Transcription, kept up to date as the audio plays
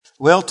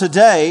Well,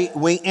 today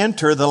we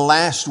enter the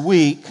last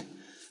week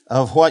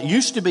of what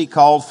used to be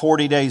called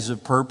 40 Days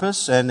of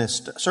Purpose, and it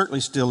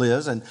certainly still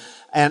is. And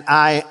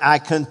I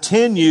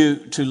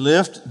continue to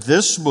lift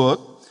this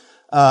book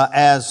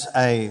as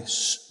a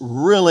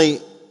really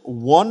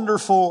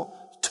wonderful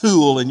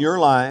tool in your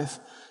life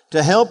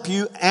to help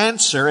you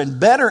answer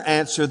and better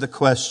answer the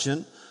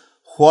question,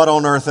 what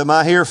on earth am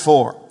I here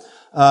for?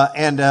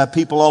 And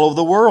people all over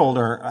the world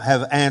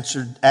have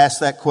asked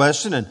that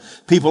question, and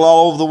people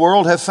all over the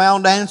world have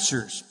found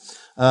answers.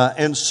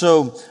 And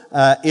so,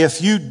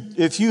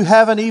 if you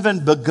haven't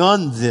even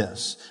begun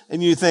this,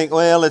 and you think,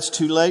 well, it's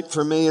too late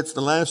for me, it's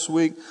the last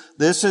week,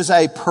 this is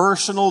a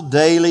personal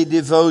daily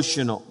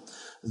devotional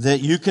that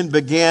you can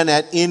begin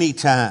at any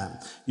time.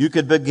 You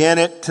could begin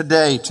it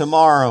today,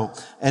 tomorrow,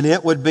 and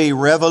it would be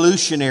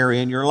revolutionary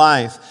in your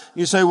life.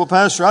 You say, well,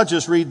 Pastor, I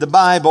just read the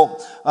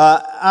Bible.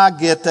 I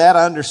get that.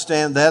 I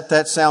understand that.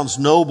 That sounds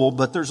noble,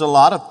 but there's a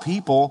lot of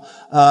people,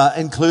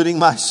 including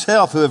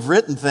myself, who have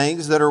written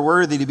things that are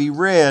worthy to be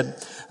read.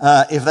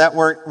 If that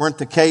weren't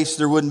the case,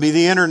 there wouldn't be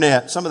the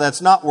internet. Some of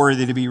that's not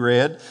worthy to be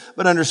read,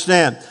 but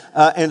understand.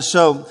 And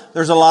so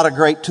there's a lot of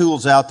great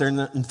tools out there.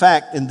 In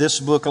fact, in this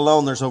book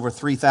alone, there's over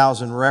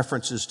 3,000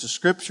 references to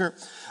Scripture.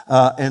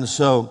 And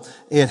so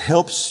it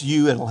helps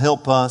you, it'll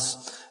help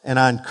us, and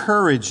I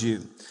encourage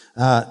you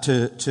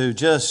to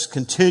just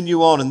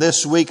continue on. And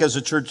this week as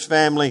a church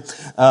family,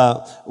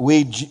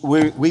 we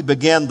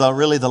began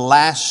the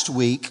last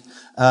week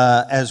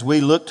as we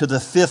look to the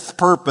fifth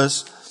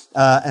purpose.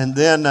 And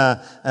then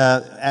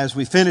as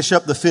we finish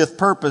up the fifth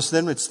purpose,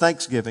 then it's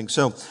Thanksgiving.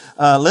 So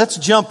let's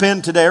jump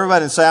in today,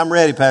 everybody, and say, I'm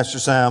ready, Pastor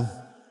Sam.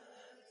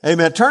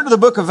 Amen. Turn to the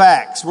book of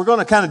Acts. We're going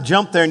to kind of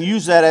jump there and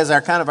use that as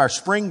our kind of our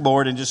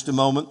springboard in just a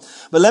moment.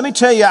 But let me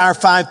tell you our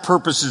 5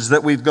 purposes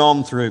that we've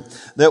gone through,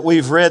 that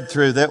we've read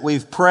through, that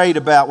we've prayed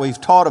about,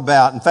 we've taught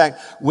about. In fact,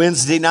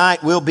 Wednesday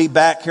night, we'll be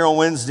back here on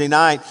Wednesday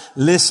night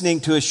listening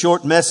to a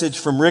short message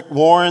from Rick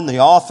Warren, the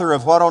author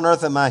of What on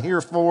Earth Am I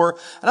Here For?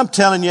 And I'm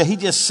telling you, he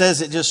just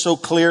says it just so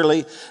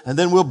clearly. And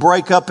then we'll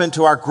break up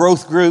into our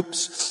growth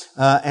groups,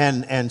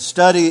 and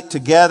study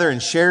together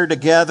and share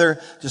together,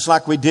 just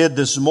like we did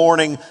this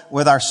morning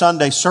with our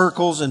Sunday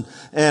circles. And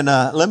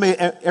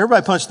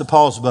everybody punch the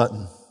pause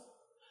button.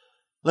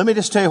 Let me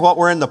just tell you what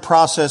we're in the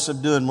process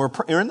of doing.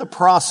 We're in the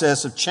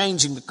process of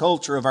changing the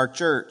culture of our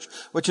church,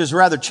 which is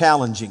rather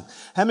challenging.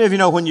 How many of you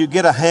know when you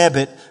get a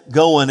habit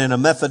going and a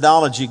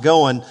methodology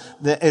going,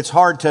 that it's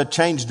hard to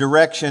change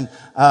direction,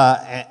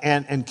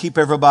 and keep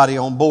everybody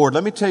on board?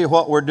 Let me tell you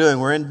what we're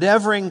doing. We're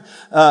endeavoring,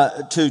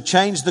 to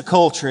change the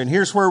culture. And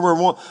here's where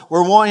we're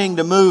wanting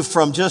to move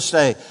from just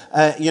a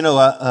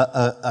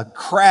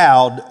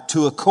crowd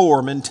to a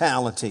core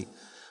mentality.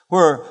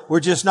 We're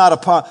just not a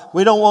part.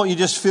 We don't want you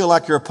to just feel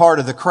like you're a part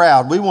of the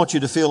crowd. We want you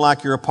to feel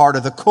like you're a part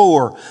of the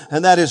core,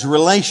 and that is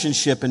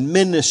relationship and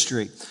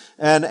ministry.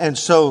 And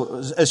so,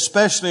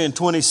 especially in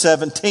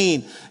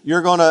 2017,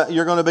 you're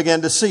gonna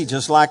begin to see,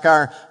 just like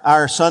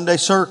our Sunday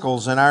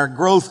circles and our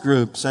growth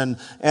groups and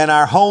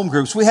our home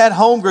groups. We had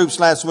home groups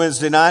last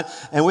Wednesday night,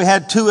 and we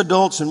had 2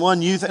 adults and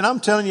 1 youth. And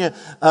I'm telling you,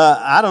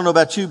 I don't know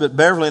about you, but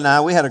Beverly and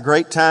I, we had a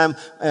great time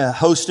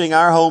hosting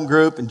our home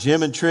group, and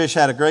Jim and Trish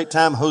had a great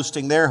time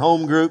hosting their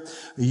home group.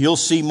 You'll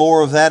see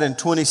more of that in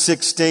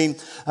 2016.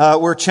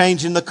 We're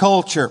changing the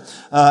culture,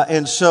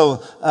 and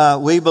so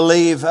we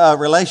believe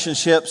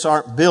relationships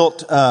aren't built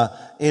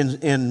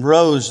in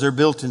rows. They're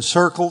built in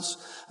circles,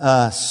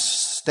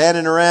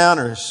 standing around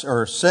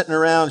or sitting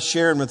around,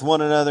 sharing with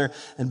one another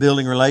and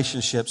building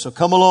relationships. So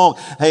come along.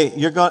 Hey,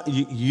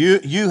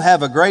 you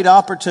have a great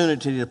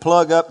opportunity to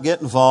plug up,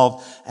 get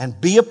involved, and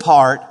be a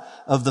part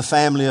of the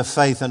family of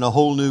faith in a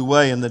whole new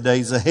way in the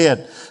days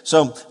ahead.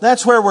 So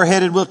that's where we're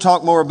headed. We'll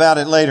talk more about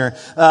it later.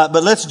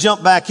 But let's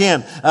jump back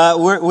in.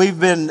 We've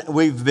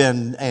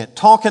been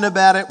talking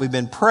about it. We've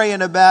been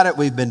praying about it.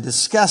 We've been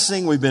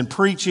discussing. We've been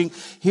preaching.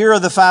 Here are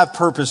the 5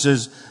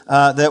 purposes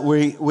that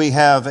we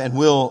have and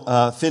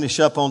will finish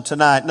up on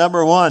tonight.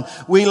 Number 1,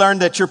 we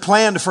learned that you're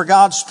planned for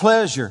God's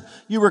pleasure.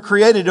 You were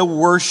created to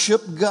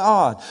worship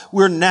God.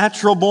 We're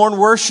natural born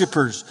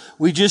worshipers.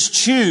 We just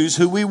choose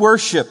who we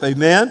worship.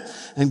 Amen.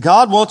 And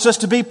God wants us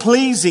to be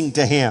pleasing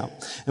to Him.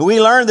 And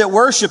we learned that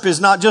worship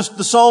is not just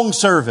the song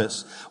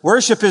service.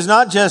 Worship is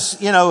not just,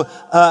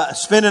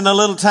 spending a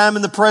little time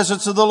in the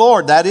presence of the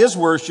Lord. That is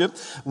worship.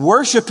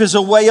 Worship is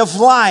a way of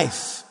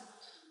life.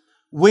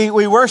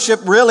 We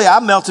worship, really, I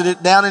melted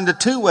it down into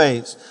 2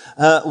 ways,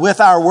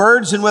 with our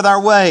words and with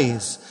our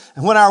ways.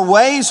 And when our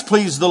ways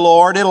please the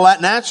Lord, it'll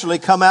naturally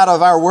come out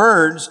of our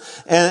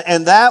words,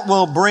 and that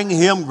will bring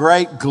Him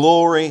great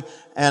glory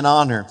and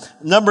honor.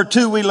 Number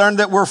 2, we learned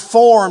that we're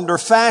formed or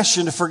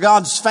fashioned for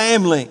God's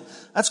family.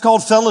 That's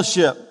called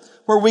fellowship,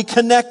 where we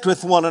connect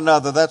with one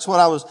another. That's what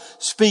I was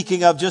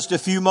speaking of just a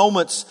few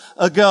moments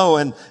ago.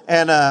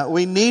 And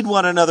we need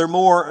one another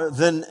more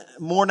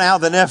now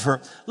than ever.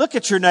 Look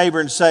at your neighbor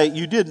and say,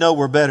 you did know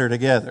we're better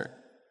together.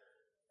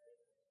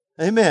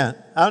 Amen.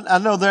 I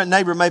know that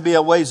neighbor may be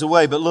a ways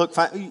away, but look,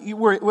 we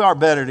are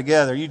better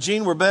together.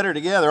 Eugene, we're better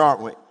together,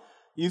 aren't we?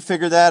 You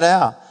figure that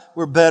out.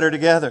 we're better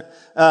together.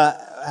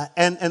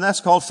 And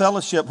that's called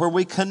fellowship, where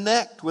we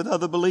connect with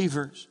other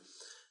believers.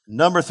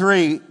 Number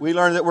 3, we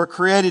learn that we're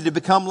created to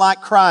become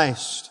like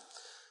Christ.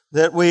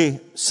 That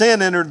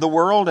sin entered the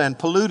world and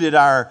polluted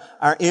our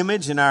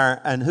image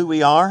and who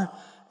we are.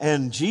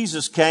 And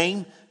Jesus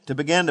came to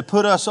begin to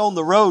put us on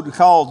the road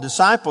called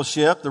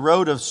discipleship, the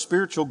road of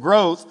spiritual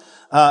growth,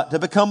 to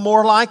become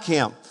more like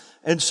Him.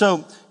 And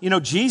so,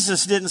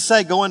 Jesus didn't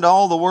say go into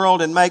all the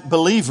world and make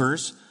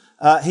believers.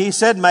 He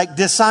said make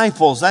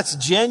disciples. That's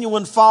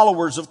genuine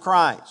followers of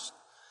Christ.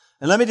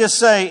 And let me just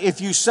say,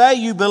 if you say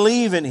you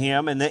believe in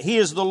Him and that He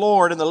is the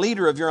Lord and the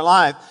leader of your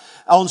life,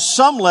 on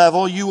some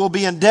level you will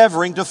be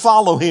endeavoring to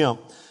follow Him.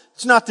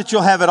 It's not that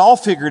you'll have it all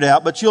figured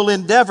out, but you'll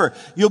endeavor.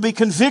 You'll be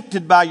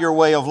convicted by your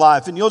way of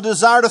life, and you'll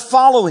desire to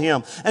follow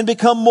Him and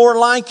become more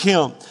like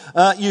Him.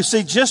 You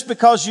see, just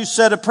because you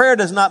said a prayer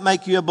does not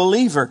make you a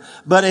believer.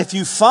 But if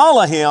you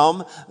follow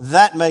Him,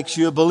 that makes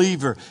you a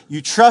believer.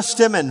 You trust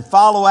Him and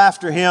follow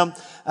after Him,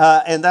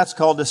 and that's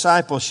called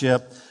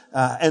discipleship.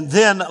 And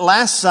then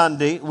last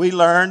Sunday, we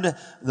learned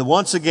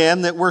once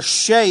again that we're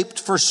shaped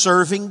for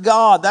serving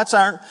God.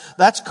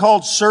 That's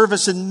called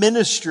service and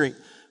ministry.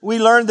 We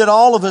learned that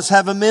all of us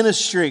have a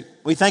ministry.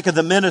 We think of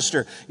the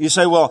minister. You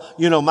say, well,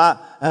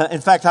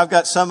 in fact, I've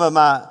got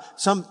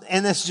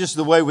and it's just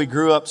the way we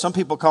grew up. Some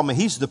people call me,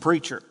 he's the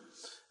preacher.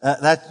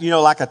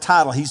 Like a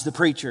title, he's the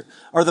preacher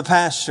or the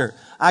pastor.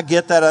 I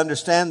get that,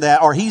 understand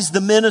that. Or he's the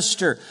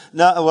minister.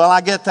 No, well,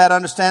 I get that,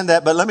 understand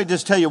that. But let me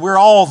just tell you, we're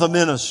all the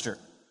minister.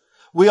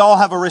 We all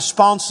have a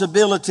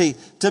responsibility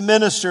to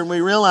minister, and we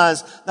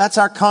realize that's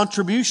our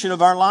contribution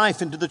of our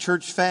life into the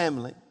church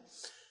family.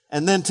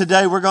 And then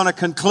today we're going to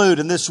conclude,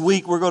 and this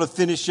week we're going to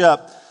finish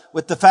up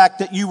with the fact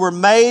that you were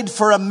made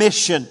for a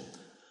mission.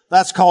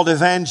 That's called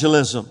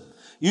evangelism.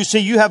 You see,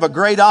 you have a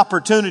great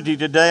opportunity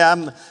today. I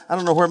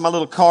don't know where my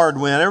little card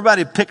went.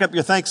 Everybody pick up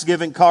your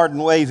Thanksgiving card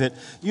and wave it.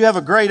 You have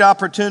a great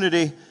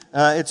opportunity.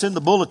 It's in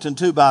the bulletin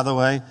too, by the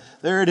way.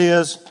 There it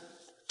is.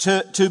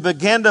 To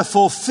begin to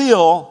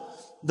fulfill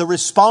the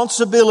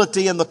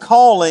responsibility and the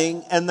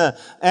calling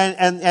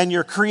and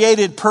your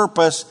created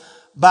purpose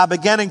by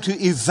beginning to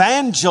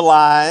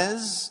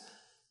evangelize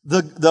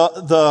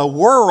the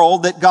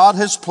world that God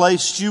has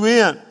placed you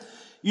in.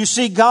 You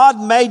see,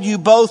 God made you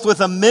both with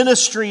a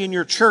ministry in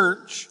your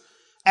church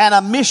and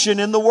a mission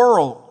in the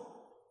world.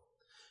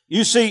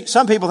 You see,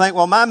 some people think,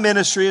 well, my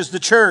ministry is the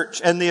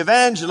church and the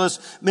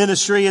evangelist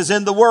ministry is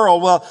in the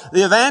world. Well,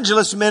 the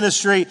evangelist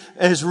ministry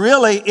is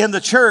really in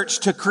the church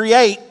to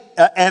create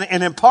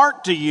and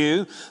impart to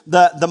you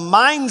the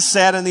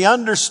mindset and the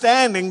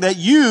understanding that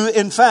you,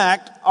 in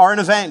fact, are an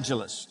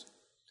evangelist.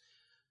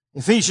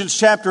 Ephesians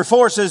chapter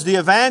 4 says the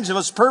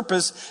evangelist's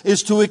purpose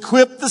is to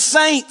equip the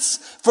saints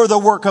for the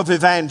work of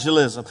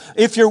evangelism.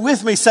 If you're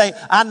with me, say,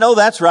 I know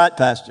that's right,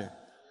 Pastor.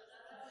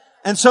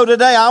 And so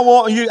today I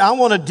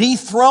want to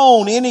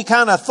dethrone any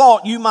kind of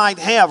thought you might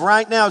have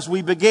right now as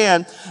we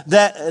begin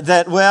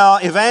that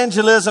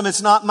evangelism,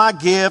 it's not my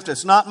gift,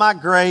 it's not my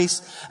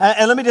grace.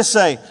 And let me just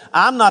say,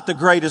 I'm not the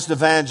greatest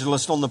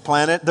evangelist on the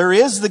planet. There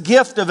is the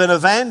gift of an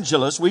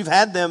evangelist. We've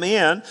had them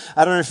in.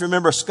 I don't know if you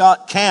remember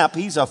Scott Camp.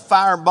 He's a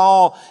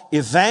fireball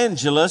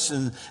evangelist,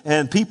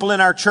 and people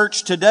in our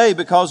church today,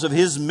 because of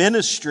his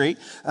ministry,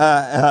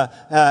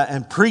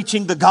 and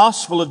preaching the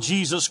gospel of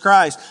Jesus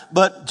Christ.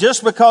 But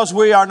just because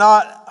we are not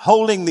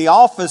holding the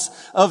office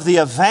of the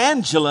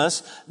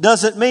evangelist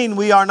doesn't mean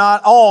we are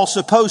not all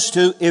supposed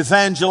to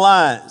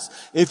evangelize.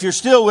 If you're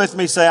still with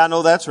me, say, I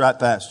know that's right,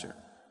 Pastor.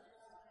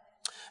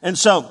 And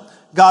so,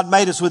 God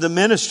made us with a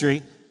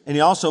ministry, and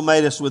He also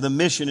made us with a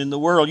mission in the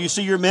world. You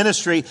see, your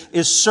ministry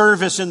is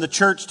service in the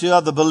church to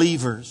other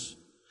believers.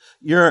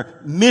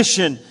 Your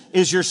mission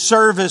is your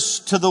service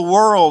to the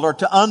world or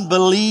to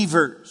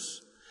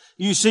unbelievers.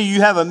 You see,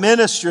 you have a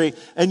ministry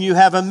and you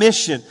have a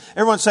mission.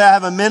 Everyone say, I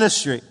have a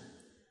ministry.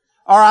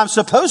 Or I'm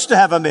supposed to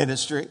have a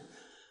ministry.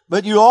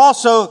 But you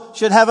also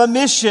should have a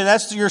mission.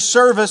 That's your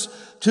service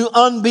to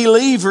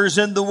unbelievers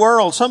in the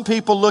world. Some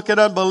people look at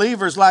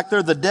unbelievers like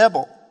they're the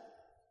devil.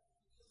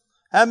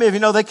 How many of you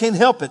know they can't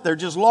help it? They're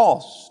just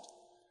lost.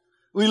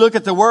 We look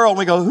at the world and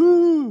we go,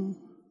 ooh.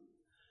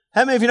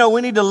 How many of you know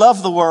we need to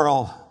love the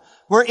world?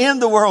 We're in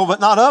the world, but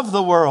not of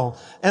the world.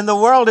 And the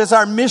world is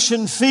our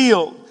mission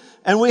field.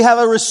 And we have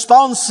a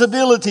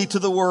responsibility to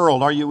the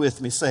world. Are you with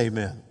me? Say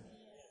amen.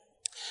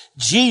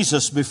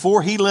 Jesus,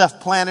 before He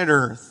left planet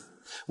Earth,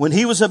 when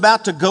He was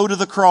about to go to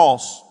the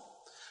cross,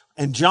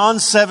 in John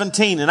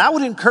 17, and I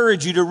would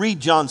encourage you to read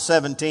John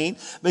 17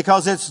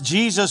 because it's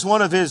Jesus, it's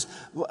one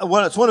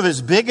of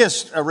His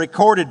biggest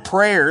recorded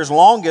prayers,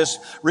 longest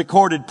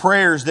recorded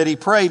prayers that He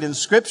prayed in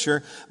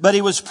Scripture, but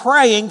He was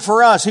praying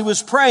for us. He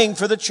was praying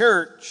for the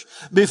church.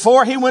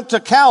 Before He went to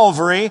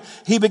Calvary,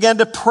 He began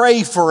to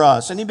pray for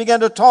us, and He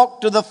began to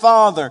talk to the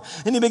Father,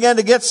 and He began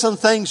to get some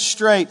things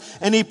straight,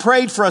 and He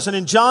prayed for us. And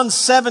in John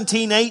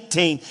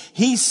 17:18,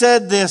 He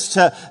said this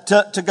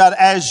to God,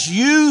 as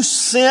you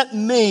sent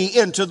me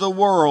into the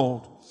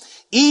world,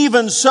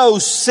 even so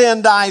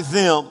send I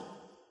them.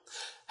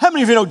 How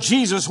many of you know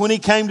Jesus, when He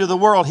came to the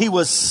world, He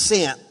was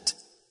sent?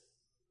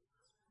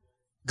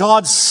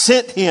 God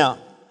sent him.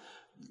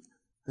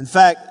 In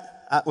fact,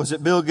 was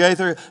it Bill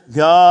Gaither?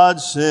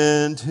 God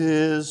sent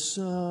his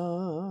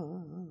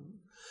son.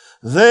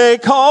 They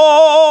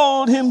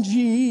called him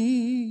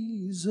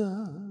Jesus.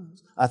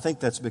 I think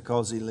that's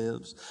because he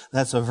lives.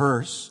 That's a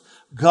verse.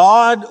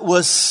 God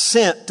was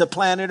sent to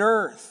planet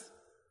Earth.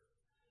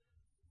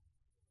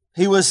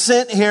 He was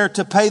sent here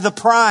to pay the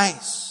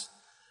price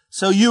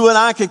so you and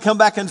I could come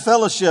back in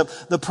fellowship.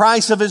 The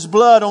price of his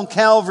blood on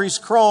Calvary's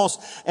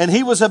cross. And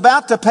he was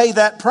about to pay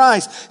that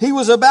price. He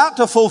was about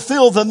to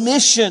fulfill the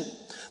mission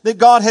that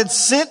God had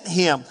sent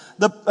him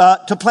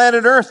to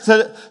planet Earth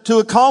to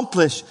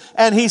accomplish.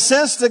 And he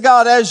says to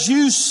God, as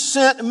you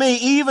sent me,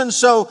 even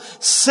so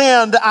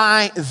send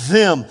I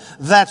them.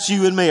 That's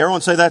you and me.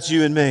 Everyone say, that's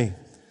you and me.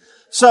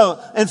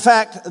 So, in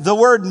fact, the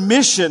word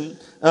mission,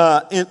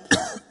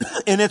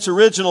 in its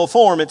original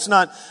form, it's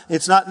not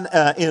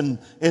in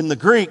the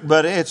Greek,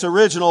 but its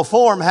original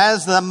form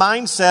has the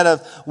mindset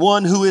of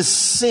one who is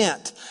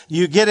sent.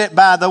 You get it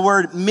by the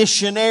word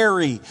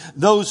missionary.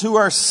 Those who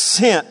are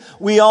sent.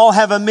 We all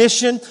have a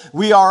mission.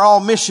 We are all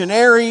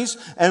missionaries,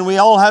 and we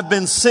all have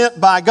been sent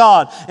by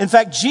God. In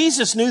fact,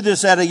 Jesus knew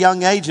this at a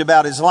young age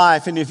about his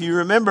life. And if you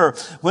remember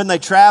when they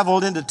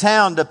traveled into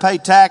town to pay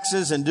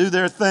taxes and do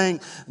their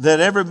thing,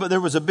 that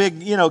there was a big,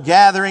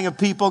 gathering of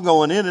people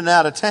going in and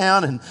out of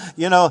town. And,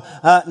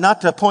 not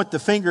to point the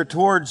finger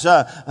towards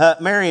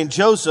Mary and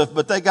Joseph,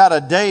 but they got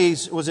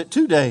was it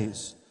 2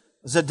 days?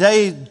 It was a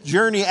day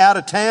journey out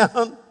of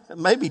town.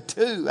 Maybe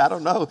 2, I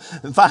don't know.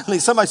 And finally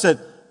somebody said,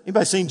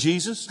 anybody seen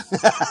Jesus?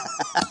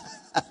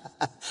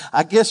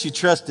 I guess you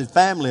trusted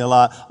family a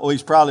lot. Oh,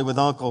 he's probably with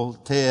Uncle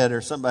Ted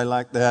or somebody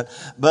like that.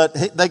 But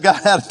they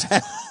got out of town.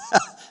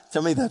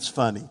 To me, that's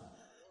funny.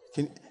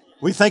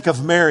 We think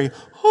of Mary,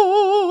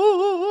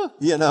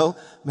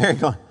 Mary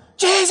going,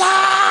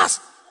 Jesus!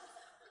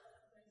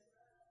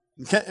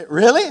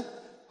 Really?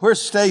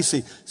 Where's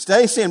Stacy?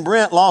 Stacy and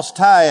Brent lost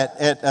Ty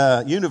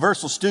at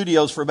Universal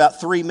Studios for about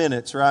 3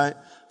 minutes, right?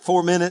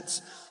 4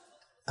 minutes.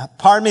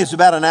 Pardon me, it's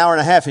about an hour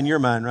and a half in your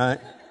mind, right?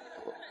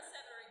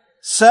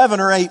 7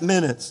 or 8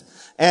 minutes.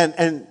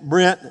 And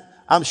Brent,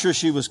 I'm sure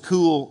she was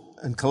cool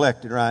and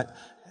collected, right?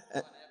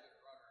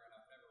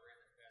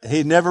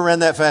 He never ran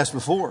that fast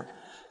before.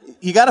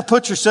 You got to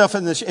put yourself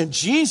in this. And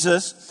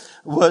Jesus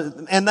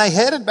and they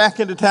headed back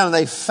into town and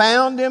they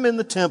found him in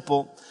the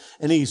temple.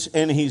 And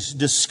he's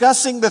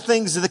discussing the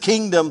things of the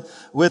kingdom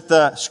with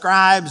the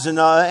scribes and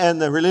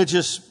the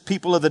religious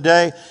people of the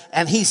day.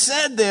 And he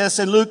said this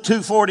in Luke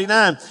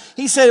 2:49.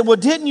 He said, well,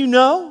 didn't you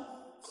know?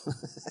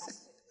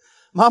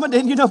 Mama,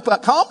 didn't you know?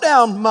 Calm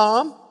down,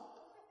 Mom.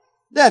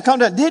 Dad, calm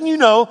down. Didn't you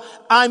know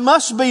I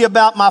must be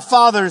about my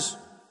Father's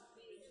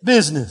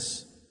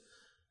business?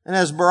 And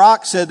as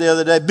Barack said the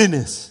other day,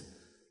 business.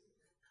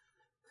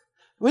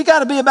 We got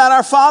to be about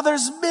our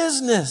Father's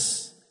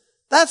business.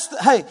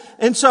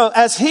 And so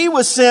as he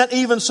was sent,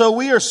 even so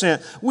we are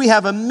sent. We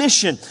have a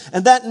mission.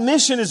 And that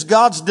mission is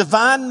God's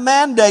divine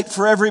mandate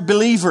for every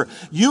believer.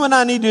 You and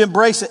I need to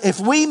embrace it.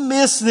 If we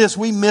miss this,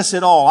 we miss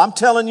it all. I'm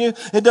telling you,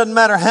 it doesn't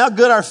matter how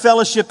good our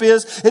fellowship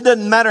is. It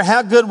doesn't matter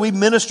how good we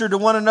minister to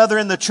one another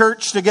in the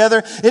church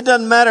together. It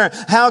doesn't matter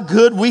how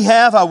good we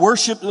have a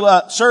worship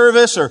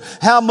service or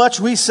how much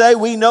we say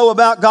we know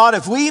about God.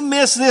 If we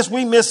miss this,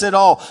 we miss it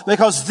all.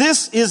 Because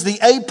this is the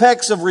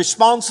apex of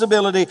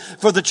responsibility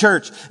for the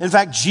church. In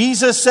fact,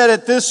 Jesus said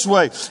it this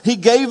way. He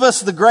gave us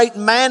the great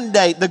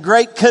mandate, the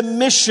great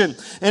commission.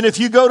 And if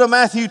you go to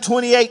Matthew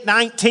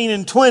 28:19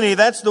 and 20,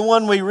 that's the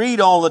one we read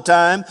all the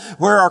time,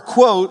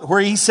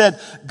 where he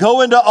said,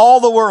 go into all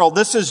the world.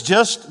 This is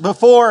just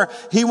before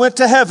he went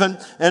to heaven.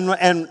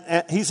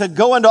 And he said,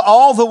 go into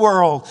all the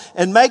world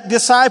and make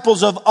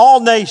disciples of all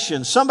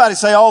nations. Somebody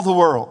say all the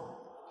world.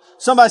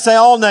 Somebody say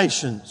all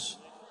nations.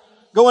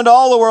 Go into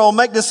all the world,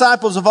 make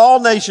disciples of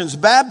all nations,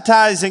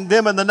 baptizing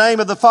them in the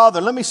name of the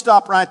Father. Let me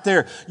stop right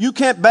there. You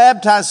can't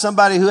baptize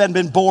somebody who hadn't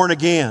been born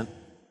again.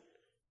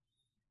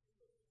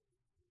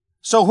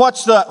 So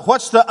what's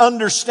the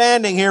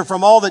understanding here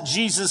from all that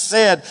Jesus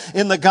said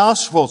in the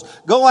Gospels?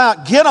 Go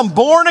out, get them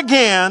born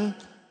again,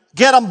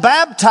 get them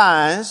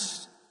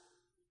baptized,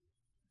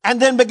 and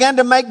then begin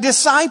to make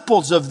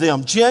disciples of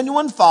them,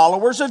 genuine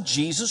followers of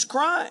Jesus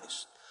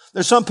Christ.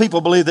 There's some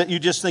people believe that you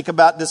just think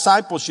about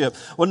discipleship.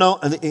 Well, no,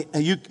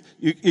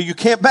 you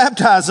can't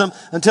baptize them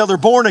until they're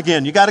born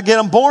again. You got to get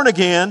them born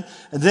again,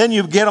 and then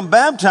you get them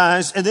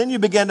baptized, and then you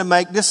begin to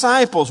make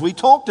disciples. We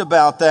talked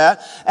about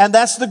that, and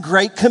that's the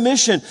Great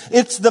Commission.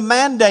 It's the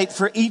mandate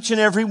for each and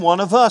every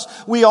one of us.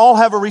 We all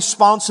have a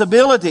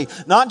responsibility,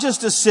 not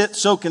just to sit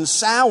soaking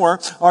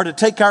sour or to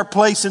take our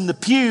place in the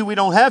pew. We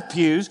don't have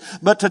pews,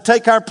 but to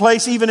take our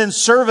place even in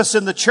service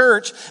in the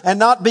church and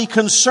not be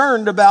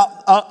concerned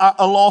about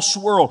a lost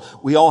world.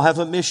 We all have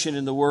a mission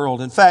in the world.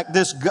 In fact,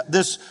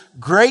 this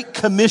Great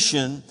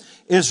Commission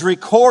is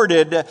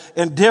recorded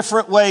in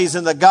different ways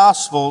in the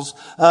Gospels,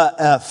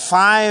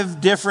 5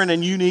 different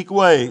and unique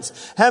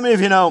ways. How many of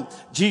you know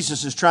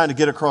Jesus is trying to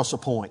get across a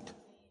point?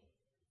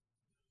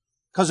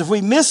 Because if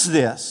we miss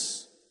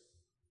this,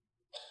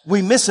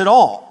 we miss it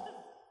all.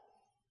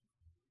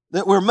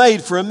 that we're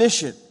made for a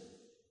mission.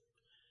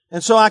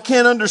 And so I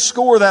can't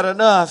underscore that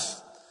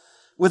enough.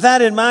 With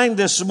that in mind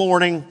this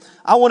morning,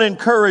 I want to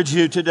encourage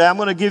you today. I'm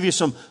going to give you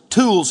some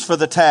tools for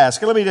the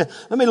task. Let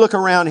me look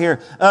around here.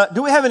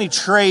 Do we have any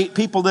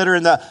people that are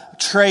in the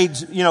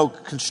trades,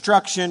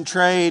 construction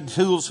trade,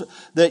 tools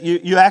that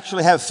you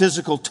actually have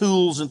physical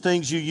tools and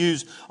things you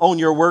use on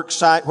your work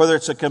site, whether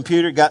it's a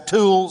computer, got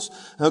tools,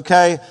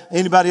 okay?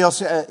 Anybody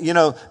else,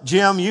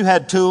 Jim, you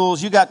had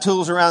tools, you got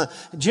tools around.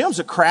 Jim's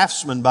a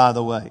craftsman, by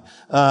the way,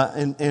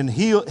 and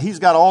he's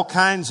got all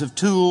kinds of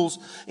tools.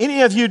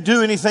 Any of you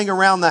do anything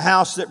around the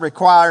house that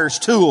requires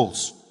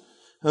tools?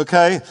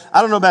 Okay?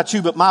 I don't know about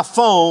you, but my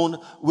phone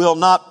will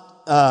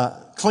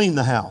not clean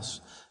the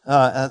house.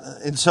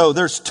 And so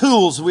there's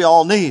tools we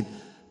all need.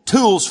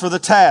 Tools for the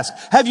task.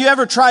 Have you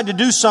ever tried to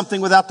do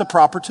something without the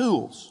proper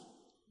tools?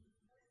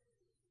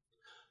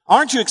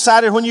 Aren't you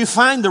excited when you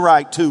find the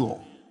right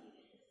tool?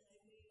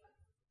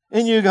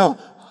 And you go,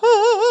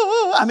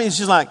 oh, it's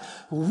just like,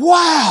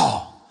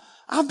 wow.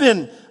 I've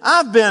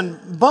been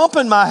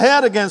bumping my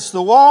head against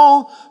the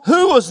wall.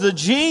 Who was the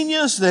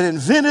genius that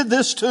invented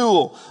this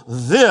tool?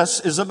 This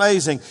is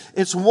amazing.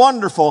 It's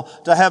wonderful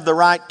to have the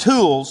right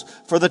tools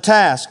for the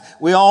task.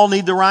 We all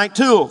need the right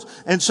tools.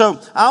 And so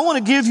I want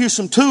to give you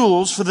some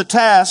tools for the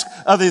task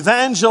of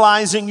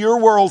evangelizing your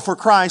world for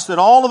Christ that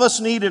all of us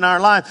need in our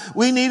life.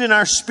 We need in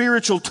our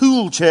spiritual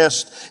tool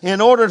chest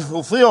in order to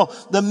fulfill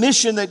the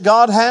mission that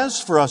God has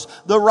for us.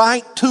 The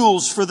right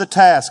tools for the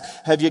task.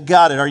 Have you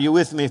got it? Are you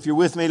with me? If you're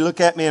with me,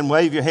 look at me and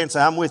wave your hand and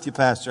say, I'm with you,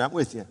 Pastor. I'm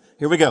with you.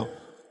 Here we go.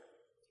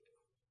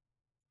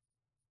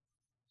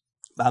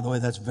 By the way,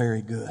 that's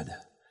very good.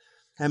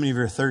 How many of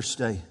you are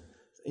thirsty?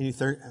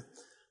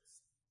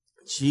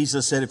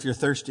 Jesus said, if you're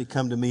thirsty,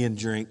 come to me and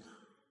drink.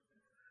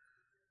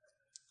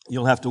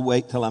 You'll have to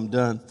wait till I'm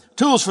done.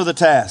 Tools for the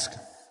task.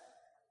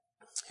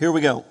 Here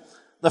we go.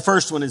 The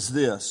first one is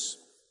this.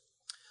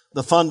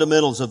 The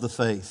fundamentals of the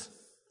faith.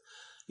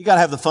 You got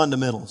to have the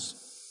fundamentals.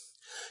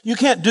 You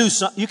can't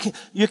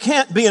you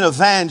can't be an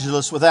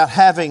evangelist without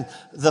having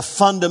the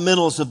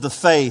fundamentals of the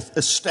faith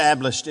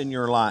established in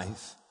your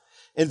life.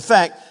 In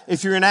fact,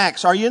 if you're in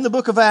Acts, are you in the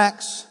book of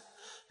Acts?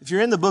 If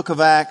you're in the book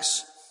of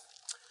Acts,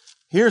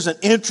 here's an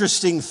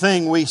interesting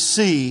thing we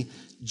see.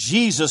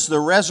 Jesus, the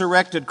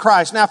resurrected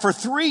Christ. Now, for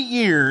 3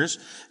 years,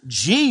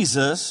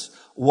 Jesus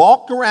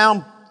walked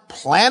around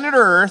planet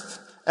Earth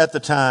at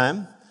the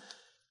time,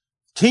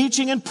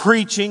 teaching and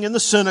preaching in the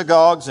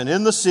synagogues and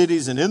in the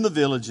cities and in the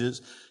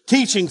villages,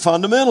 teaching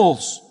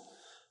fundamentals.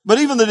 But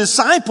even the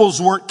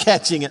disciples weren't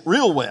catching it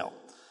real well.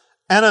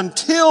 And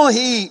until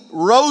he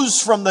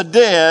rose from the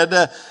dead,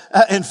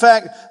 in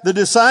fact, the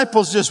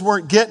disciples just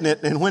weren't getting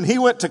it. And when he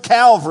went to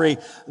Calvary,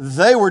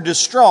 they were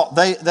distraught.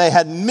 They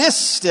had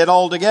missed it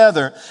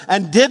altogether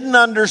and didn't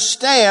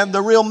understand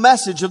the real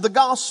message of the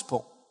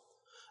gospel.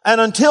 And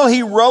until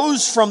he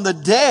rose from the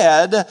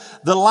dead,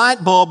 the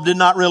light bulb did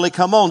not really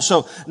come on.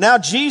 So now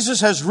Jesus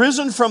has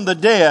risen from the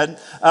dead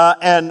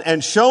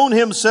and shown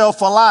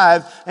himself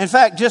alive. In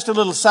fact, just a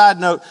little side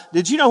note,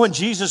 did you know when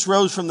Jesus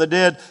rose from the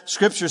dead,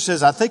 Scripture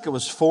says, I think it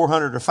was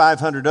 400 or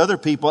 500 other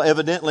people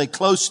evidently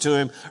close to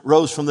him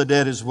rose from the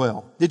dead as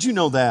well. Did you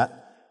know that?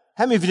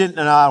 How many of you didn't?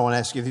 No, I don't want to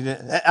ask you if you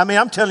didn't.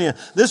 I'm telling you,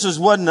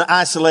 wasn't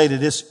isolated.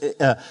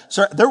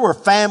 There were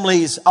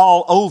families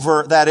all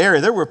over that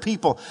area. There were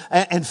people.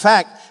 In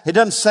fact, it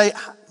doesn't say,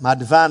 my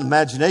divine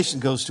imagination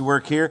goes to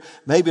work here.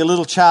 Maybe a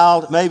little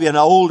child, maybe an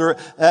older,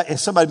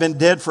 somebody been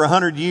dead for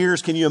 100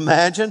 years. Can you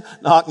imagine?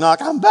 Knock,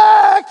 knock, I'm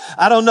back.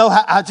 I don't know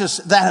how,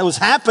 that was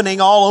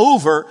happening all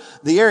over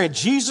the area.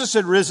 Jesus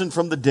had risen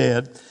from the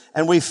dead,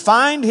 and we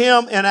find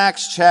him in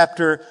Acts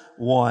chapter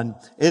 1.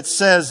 It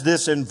says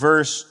this in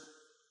verse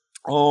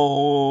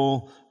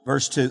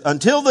 2.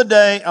 Until the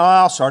day,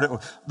 I'll start it.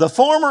 The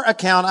former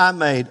account I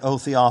made, O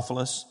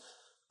Theophilus,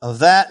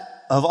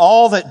 of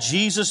all that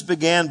Jesus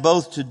began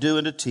both to do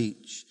and to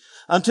teach,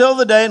 until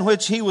the day in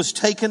which he was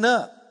taken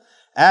up,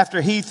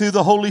 after he, through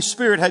the Holy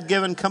Spirit, had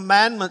given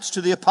commandments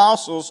to the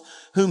apostles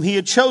whom he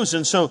had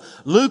chosen. So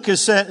Luke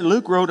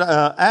wrote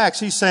Acts.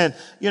 He's saying,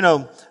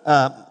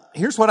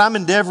 here's what I'm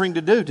endeavoring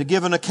to do, to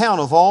give an account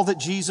of all that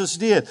Jesus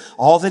did,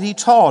 all that he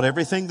taught,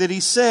 everything that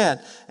he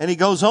said. And he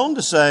goes on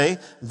to say,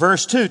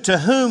 verse 2, to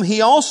whom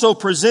he also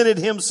presented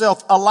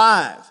himself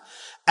alive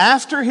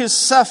after his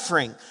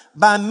suffering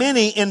by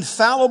many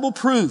infallible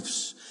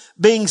proofs,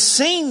 being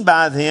seen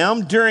by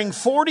them during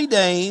 40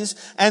 days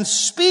and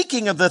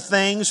speaking of the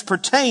things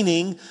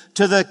pertaining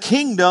to the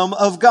kingdom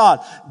of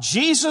God.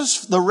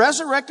 Jesus, the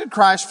resurrected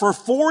Christ, for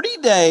 40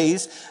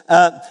 days,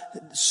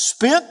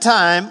 spent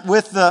time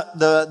with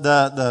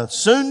the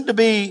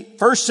soon-to-be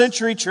first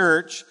century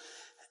church,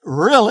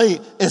 really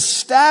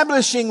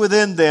establishing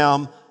within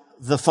them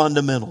the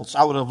fundamentals.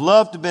 I would have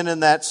loved to have been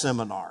in that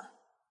seminar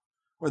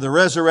where the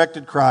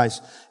resurrected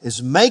Christ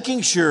is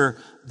making sure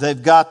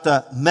they've got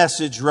the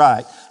message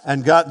right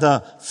and got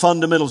the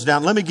fundamentals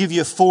down. Let me give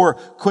you 4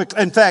 quick.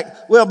 In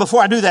fact,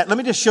 before I do that, let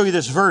me just show you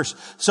this verse.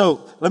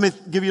 So let me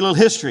give you a little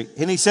history.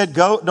 And he said,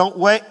 go, don't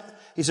wait.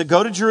 He said,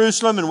 go to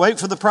Jerusalem and wait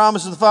for the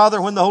promise of the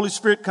Father. When the Holy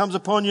Spirit comes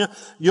upon you,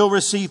 you'll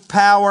receive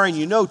power. And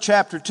you know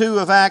chapter 2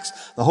 of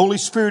Acts, the Holy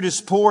Spirit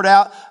is poured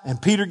out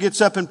and Peter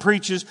gets up and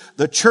preaches.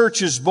 The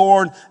church is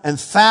born and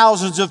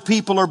thousands of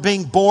people are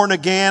being born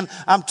again.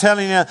 I'm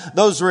telling you,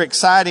 those were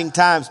exciting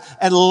times.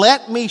 And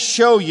let me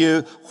show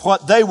you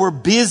what they were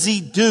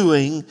busy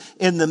doing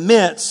in the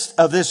midst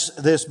of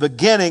this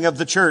beginning of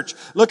the church.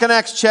 Look in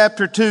Acts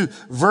chapter 2,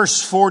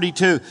 verse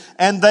 42.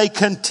 And they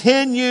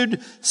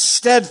continued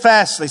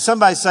steadfastly.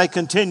 Somebody say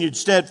continued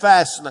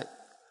steadfastly.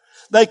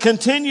 They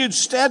continued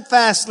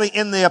steadfastly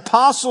in the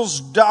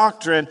apostles'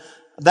 doctrine.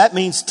 That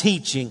means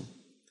teaching.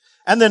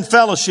 And then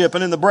fellowship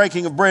and in the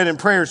breaking of bread and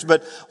prayers.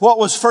 But what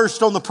was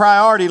first on the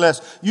priority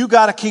list? You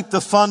got to keep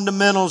the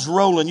fundamentals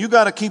rolling. You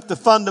got to keep the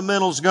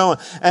fundamentals going.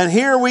 And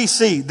here we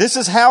see, this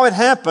is how it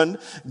happened.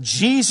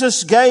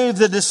 Jesus gave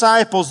the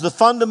disciples the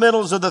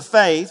fundamentals of the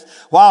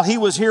faith while he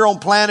was here on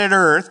planet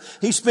Earth.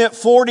 He spent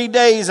 40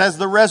 days as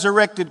the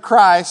resurrected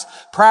Christ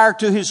prior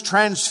to his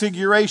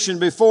transfiguration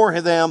before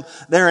them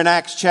there in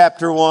Acts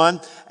chapter 1.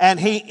 And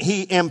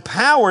he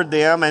empowered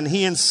them and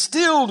he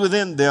instilled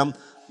within them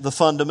the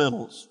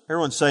fundamentals.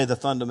 Everyone say the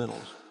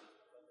fundamentals.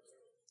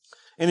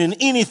 And in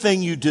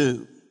anything you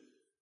do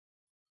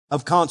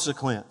of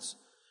consequence,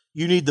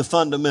 you need the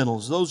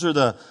fundamentals. Those are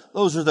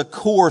the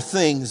core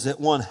things that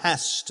one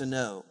has to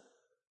know.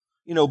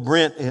 You know,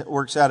 Brent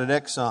works out at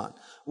Exxon.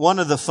 One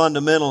of the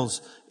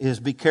fundamentals is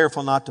be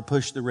careful not to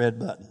push the red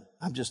button.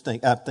 I'm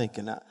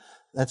thinking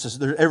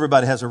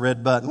everybody has a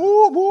red button.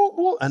 Woo, woo,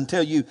 woo,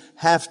 until you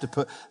have to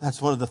put,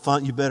 that's one of the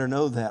fun, you better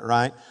know that,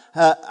 right?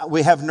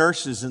 We have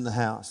nurses in the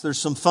house. There's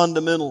some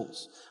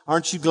fundamentals.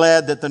 Aren't you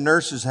glad that the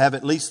nurses have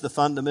at least the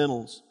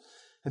fundamentals?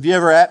 Have you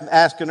ever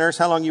asked a nurse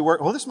how long you work?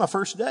 Oh, this is my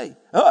first day.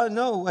 Oh,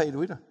 no, wait,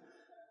 we don't.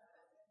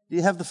 Do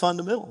you have the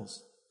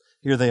fundamentals?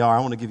 Here they are. I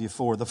want to give you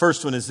 4. The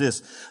first one is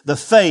this. The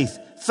faith.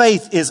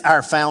 Faith is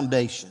our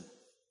foundation.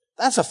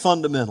 That's a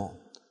fundamental.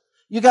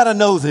 You got to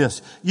know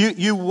this.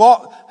 You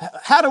walk,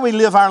 how do we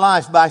live our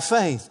life? By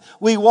faith.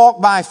 We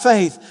walk by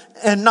faith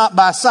and not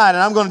by sight. And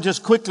I'm going to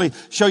just quickly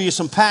show you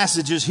some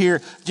passages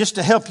here just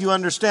to help you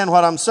understand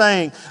what I'm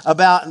saying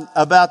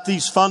about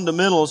these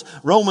fundamentals.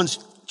 Romans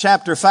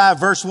chapter 5,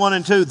 verse 1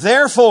 and 2.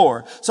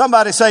 Therefore,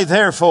 somebody say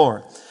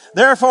therefore.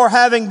 Therefore,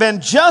 having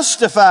been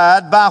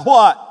justified by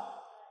what?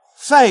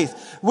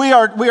 Faith. We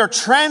are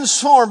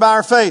transformed by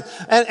our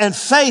faith. And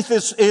faith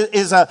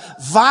is a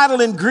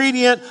vital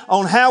ingredient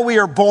on how we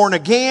are born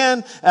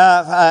again.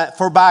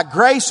 For by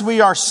grace we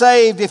are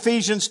saved,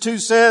 Ephesians 2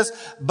 says,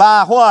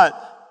 by what?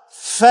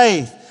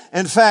 Faith.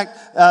 In fact,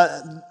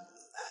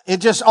 it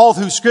just all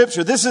through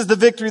Scripture. This is the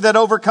victory that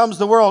overcomes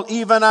the world,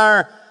 even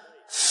our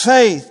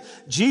faith.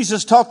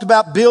 Jesus talked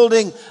about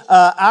building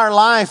our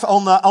life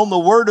on the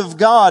Word of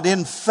God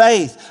in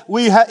faith.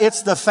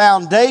 It's the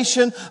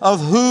foundation of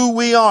who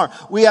we are.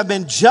 We have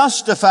been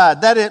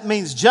justified. That it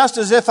means just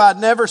as if I'd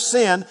never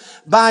sinned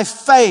by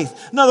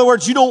faith. In other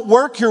words, you don't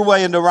work your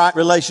way into right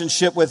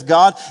relationship with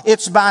God.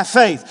 It's by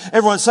faith.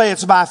 Everyone say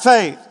it's by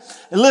faith.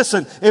 And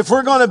listen, if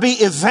we're going to be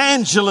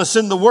evangelists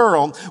in the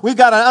world, we've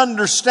got to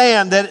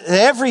understand that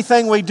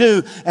everything we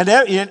do,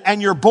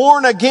 and you're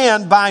born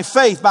again by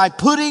faith, by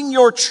putting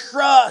your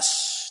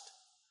trust.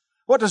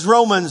 What does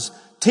Romans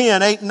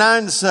 10, 8, and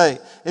 9 say?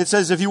 It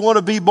says if you want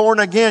to be born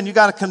again, you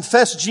got to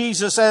confess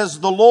Jesus as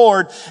the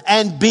Lord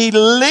and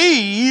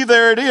believe,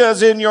 there it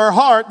is, in your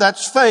heart,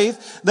 that's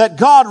faith, that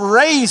God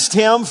raised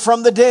Him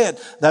from the dead.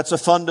 That's a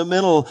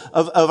fundamental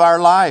of our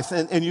life.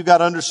 And you got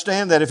to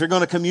understand that. If you're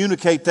going to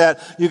communicate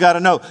that, you got to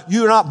know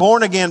you're not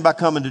born again by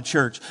coming to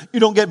church.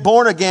 You don't get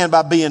born again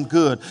by being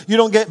good. You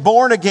don't get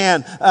born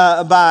again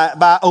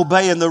by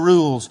obeying the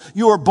rules.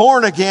 You are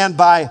born again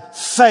by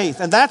faith.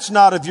 And that's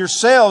not of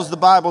yourselves, the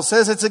Bible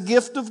says. It's a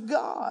gift of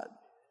God.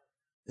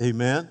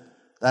 Amen.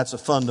 That's a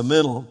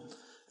fundamental.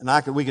 And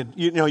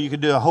you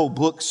could do a whole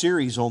book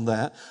series on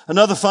that.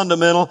 Another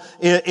fundamental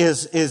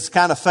is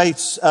kind of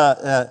faith's,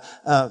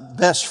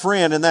 best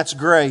friend, and that's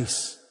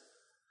grace.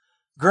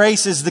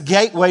 Grace is the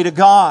gateway to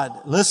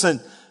God.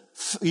 Listen,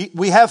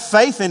 we have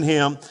faith in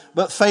Him,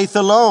 but faith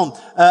alone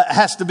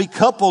has to be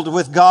coupled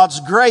with God's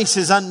grace,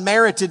 His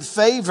unmerited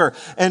favor.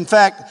 In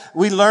fact,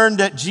 we learned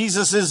that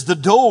Jesus is the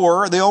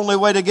door. The only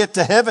way to get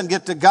to heaven,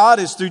 get to God,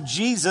 is through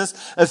Jesus.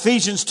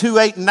 Ephesians 2,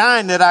 8, and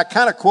 9 that I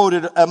kind of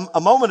quoted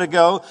a moment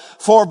ago.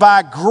 For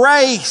by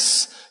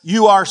grace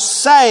you are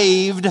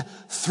saved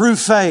through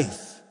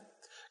faith.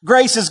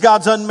 Grace is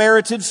God's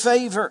unmerited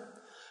favor.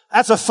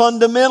 That's a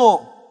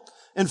fundamental.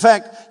 In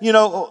fact,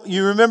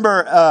 you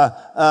remember,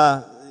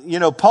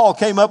 Paul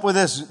came up with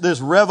this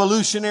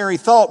revolutionary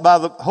thought by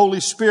the Holy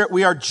Spirit.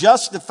 We are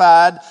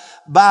justified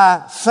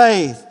by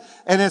faith.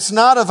 And it's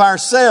not of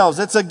ourselves.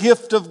 It's a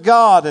gift of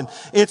God. And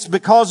it's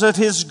because of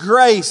His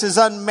grace, His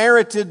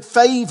unmerited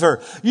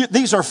favor.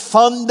 These are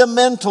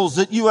fundamentals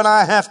that you and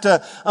I have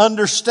to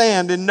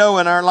understand and know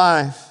in our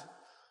life.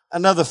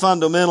 Another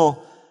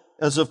fundamental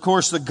is, of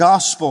course, the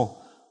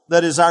gospel.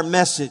 That is our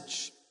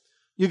message.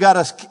 You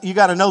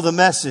gotta know the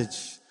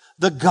message.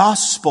 The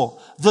gospel,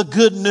 the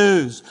good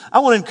news. I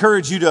want to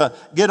encourage you to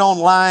get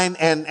online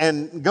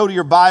and go to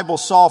your Bible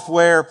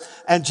software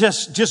and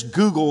just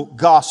Google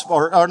gospel,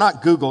 or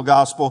not Google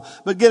gospel,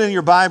 but get in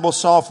your Bible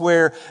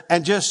software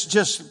and just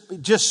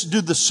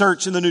do the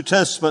search in the New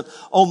Testament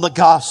on the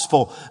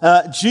gospel.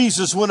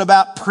 Jesus went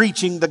about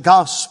preaching the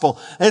gospel.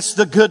 It's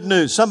the good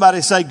news.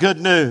 Somebody say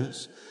good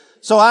news.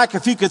 So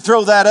if you could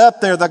throw that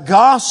up there, the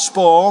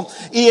gospel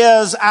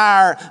is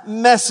our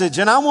message.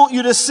 And I want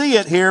you to see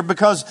it here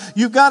because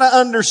you've got to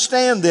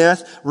understand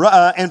this.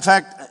 In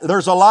fact,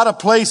 there's a lot of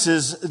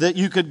places that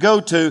you could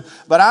go to,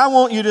 but I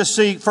want you to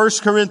see 1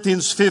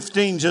 Corinthians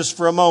 15 just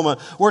for a moment.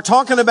 We're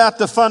talking about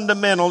the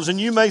fundamentals, and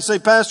you may say,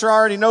 Pastor, I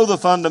already know the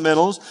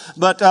fundamentals,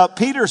 but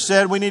Peter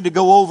said we need to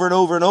go over and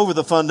over and over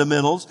the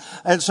fundamentals.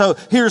 And so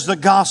here's the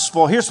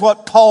gospel. Here's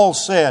what Paul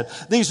said.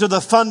 These are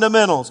the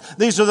fundamentals.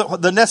 These are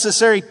the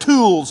necessary tools,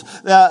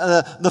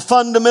 the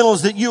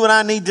fundamentals that you and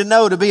I need to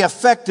know to be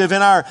effective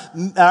in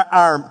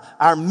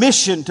our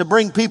mission to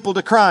bring people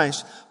to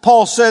Christ.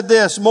 Paul said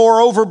this,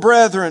 moreover,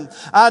 brethren,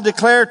 I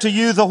declare to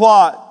you the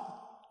what?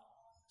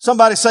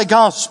 Somebody say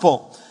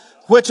gospel.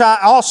 Which I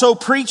also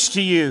preached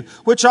to you,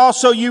 which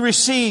also you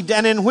received,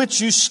 and in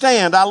which you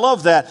stand. I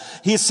love that.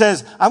 He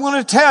says, I'm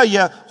going to tell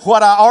you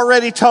what I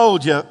already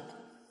told you.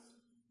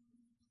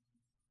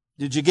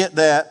 Did you get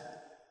that?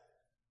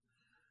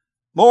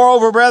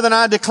 Moreover, brethren,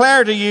 I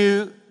declare to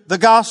you the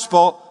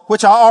gospel,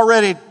 which I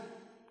already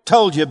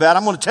told you about.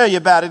 I'm going to tell you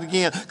about it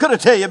again. Could I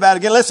tell you about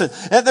it again? Listen,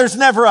 there's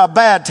never a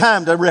bad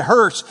time to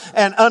rehearse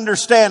and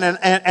understand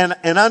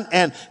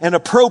and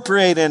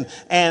appropriate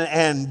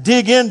and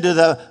dig into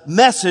the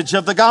message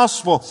of the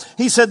gospel.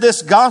 He said,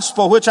 this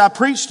gospel which I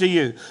preached to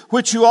you,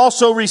 which you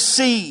also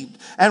received,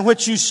 and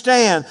which you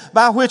stand,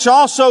 by which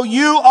also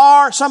you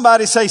are,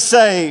 somebody say,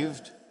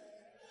 saved.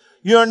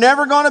 You're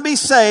never going to be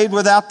saved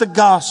without the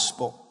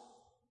gospel.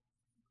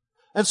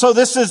 And so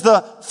this is the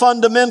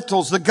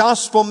fundamentals, the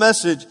gospel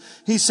message.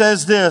 He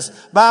says this,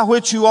 by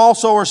which you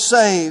also are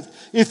saved,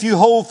 if you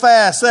hold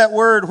fast that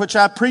word which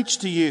I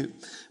preached to you,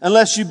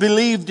 unless you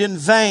believed in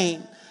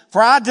vain.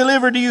 For I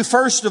delivered to you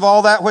first of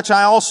all that which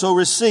I also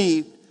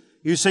received.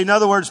 You see, in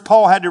other words,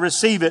 Paul had to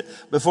receive it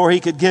before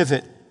he could give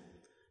it.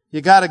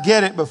 You got to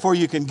get it before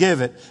you can give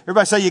it.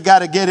 Everybody say you got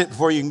to get it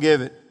before you can give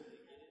it.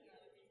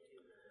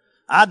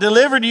 I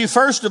delivered to you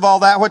first of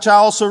all that which I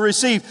also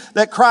received,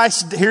 that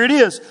Christ, here it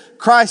is,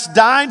 Christ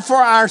died for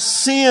our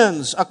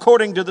sins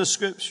according to the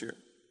Scripture,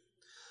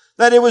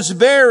 that He was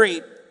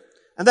buried,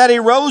 and that He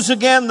rose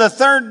again the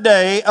third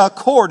day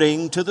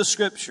according to the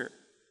Scripture.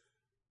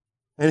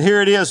 And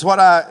here it is, what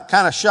I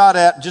kind of shot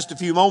at just a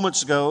few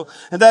moments ago.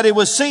 And that He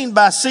was seen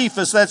by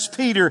Cephas, that's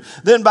Peter,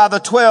 then by the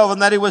 12,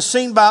 and that He was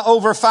seen by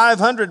over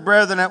 500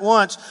 brethren at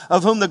once,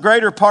 of whom the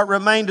greater part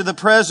remain to the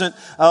present.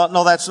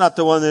 No, that's not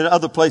the one. In the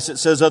other place it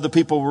says other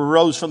people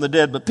rose from the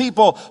dead. But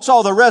people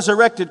saw the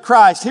resurrected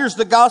Christ. Here's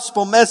the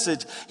gospel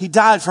message. He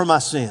died for my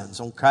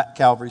sins on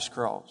Calvary's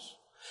cross.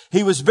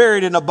 He was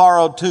buried in a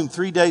borrowed tomb.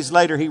 3 days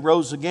later, He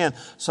rose again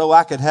so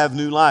I could have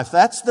new life.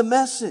 That's the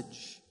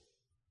message.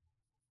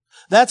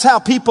 That's how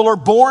people are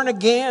born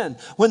again,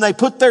 when they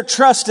put their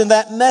trust in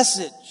that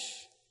message.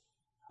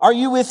 Are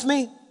you with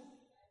me?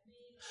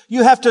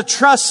 You have to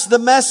trust the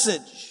message.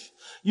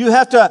 You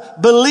have to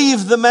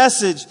believe the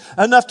message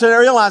enough to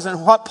realize,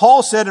 and what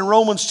Paul said in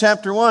Romans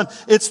chapter 1,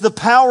 it's the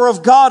power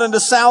of God unto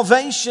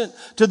salvation,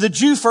 to the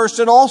Jew first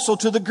and also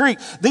to the Greek.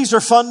 These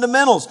are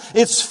fundamentals.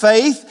 It's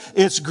faith,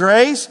 it's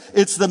grace,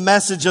 it's the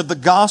message of the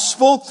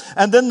gospel,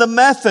 and then the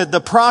method,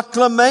 the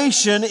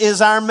proclamation is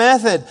our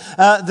method.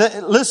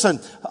 Listen,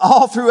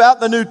 all throughout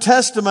the New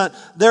Testament,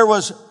 there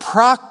was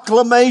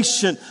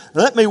proclamation.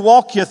 Let me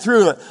walk you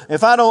through it.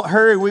 If I don't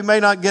hurry, we may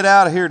not get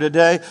out of here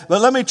today,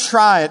 but let me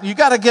try it. You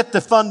got to get the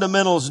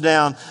fundamentals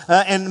down.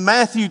 In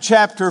Matthew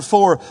chapter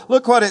 4,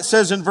 look what it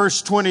says in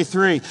verse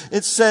 23.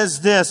 It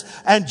says this,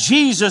 and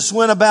Jesus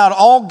went about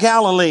all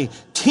Galilee,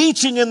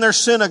 teaching in their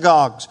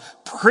synagogues,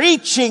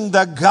 preaching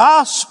the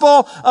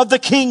gospel of the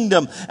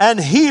kingdom, and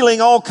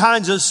healing all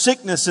kinds of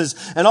sicknesses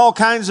and all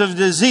kinds of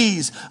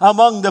disease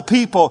among the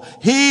people.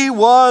 He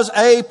was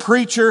a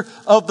preacher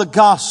of the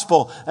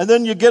gospel. And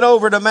then you get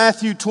over to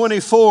Matthew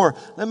 24.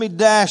 Let me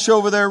dash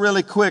over there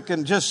really quick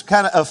and just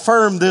kind of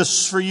affirm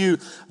this for you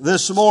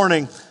this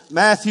morning.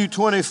 Matthew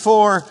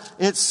 24,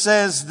 it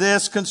says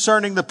this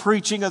concerning the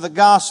preaching of the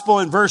gospel.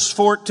 In verse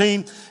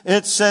 14,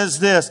 it says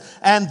this,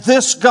 and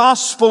this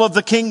gospel of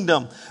the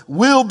kingdom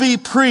will be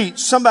preached.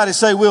 Somebody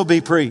say will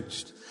be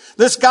preached.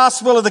 This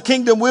gospel of the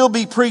kingdom will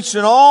be preached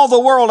in all the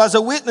world as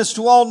a witness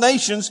to all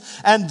nations,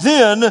 and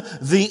then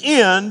the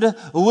end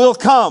will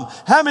come.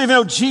 How many of you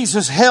know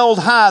Jesus held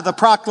high the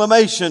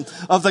proclamation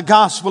of the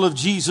gospel of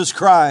Jesus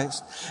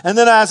Christ? And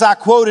then as I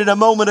quoted a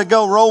moment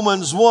ago,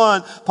 Romans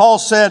 1, Paul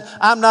said,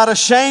 I'm not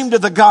ashamed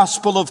of the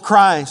gospel of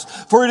Christ,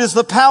 for it is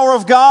the power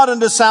of God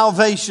unto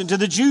salvation, to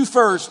the Jew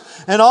first,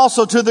 and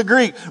also to the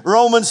Greek.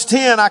 Romans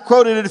 10, I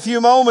quoted it a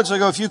few moments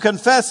ago. If you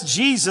confess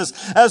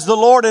Jesus as the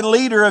Lord and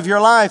leader of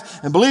your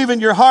life and believe believe in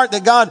your heart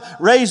that God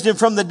raised him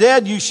from the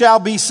dead, you shall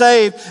be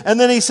saved. And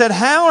then he said,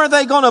 how are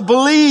they going to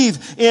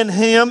believe in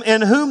him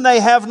in whom they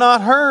have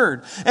not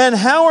heard? And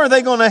how are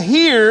they going to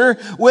hear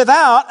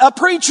without a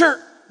preacher?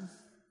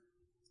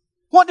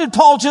 What did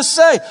Paul just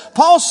say?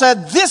 Paul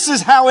said, this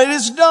is how it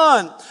is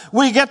done.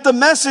 We get the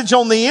message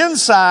on the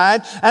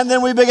inside, and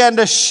then we begin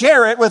to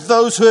share it with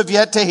those who have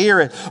yet to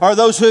hear it, or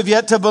those who have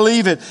yet to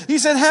believe it. He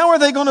said, how are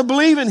they going to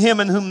believe in him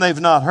in whom they've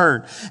not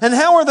heard? And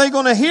how are they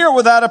going to hear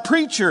without a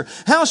preacher?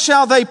 How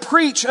shall they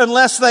preach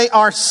unless they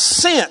are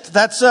sent?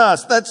 That's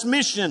us. That's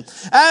mission.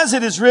 As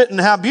it is written,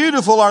 how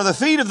beautiful are the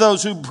feet of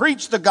those who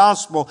preach the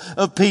gospel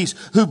of peace,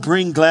 who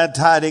bring glad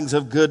tidings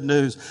of good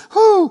news.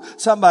 Whoo!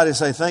 Somebody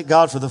say, thank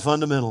God for the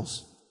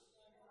fundamentals.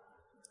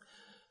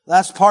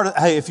 That's part of,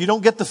 hey, if you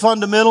don't get the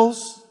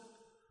fundamentals,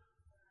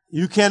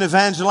 you can't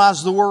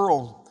evangelize the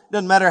world. It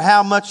doesn't matter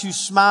how much you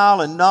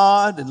smile and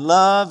nod and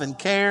love and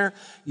care.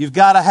 You've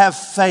got to have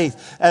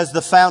faith as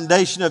the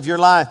foundation of your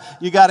life.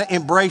 You got to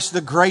embrace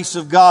the grace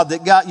of God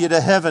that got you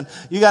to heaven.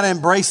 You got to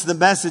embrace the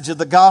message of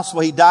the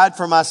gospel. He died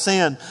for my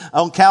sin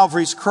on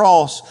Calvary's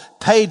cross,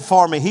 paid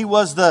for me. He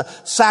was the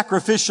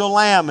sacrificial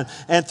lamb.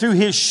 And through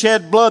his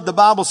shed blood, the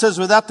Bible says,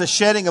 without the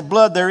shedding of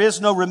blood, there is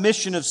no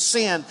remission of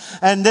sin.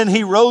 And then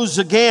he rose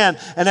again.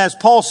 And as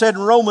Paul said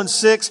in Romans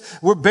 6,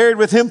 we're buried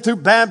with him through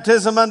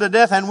baptism unto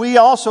death. And we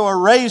also are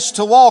raised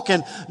to walk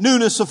in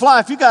newness of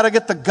life. You got to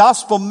get the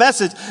gospel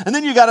message. And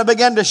then you got to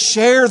begin to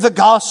share the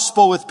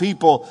gospel with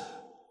people.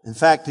 In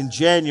fact, in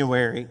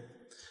January,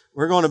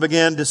 we're going to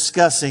begin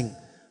discussing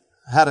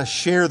how to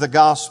share the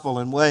gospel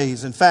in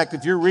ways. In fact,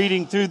 if you're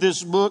reading through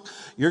this book,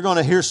 you're going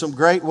to hear some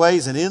great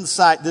ways and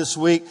insight this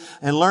week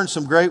and learn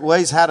some great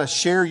ways how to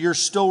share your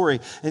story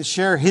and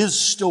share his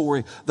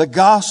story, the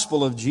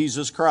gospel of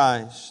Jesus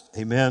Christ.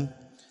 Amen.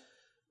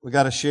 We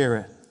got to share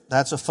it.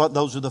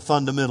 Those are the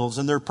fundamentals,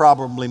 and there are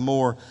probably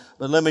more.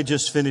 But let me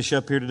just finish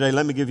up here today.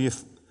 Let me give you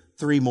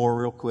 3 more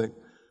real quick.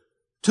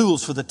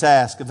 Tools for the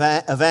task of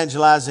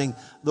evangelizing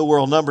the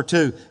world. Number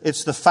 2,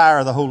 it's the fire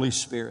of the Holy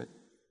Spirit.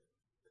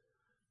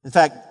 In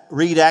fact,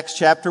 read Acts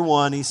chapter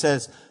 1. He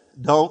said,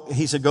 go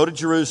to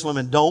Jerusalem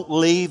and don't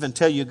leave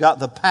until you got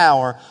the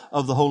power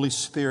of the Holy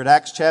Spirit.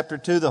 Acts chapter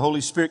 2, the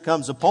Holy Spirit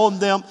comes upon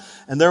them,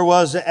 and there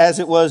was, as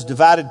it was,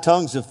 divided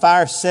tongues of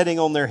fire setting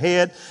on their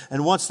head.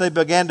 And once they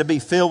began to be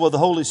filled with the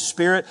Holy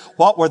Spirit,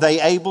 what were they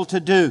able to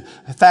do?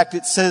 In fact,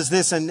 it says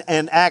this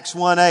in Acts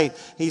 1:8.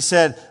 He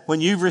said, when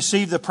you've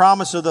received the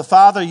promise of the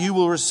Father, you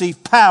will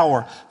receive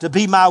power to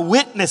be my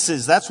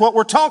witnesses. That's what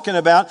we're talking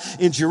about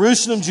in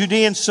Jerusalem,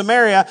 Judea, and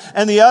Samaria,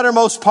 and the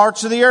uttermost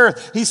parts of the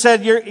earth. He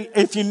said,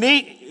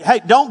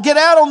 don't get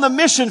out on the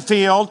mission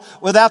field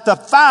without the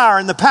fire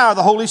and the power of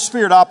the Holy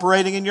Spirit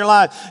operating in your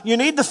life. You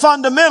need the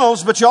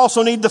fundamentals, but you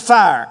also need the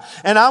fire.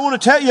 And I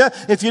want to tell you,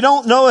 if you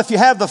don't know if you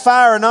have the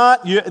fire or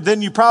not,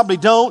 then you probably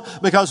don't,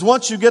 because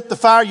once you get the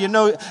fire, you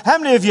know. How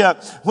many of you,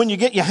 when you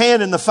get your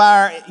hand in the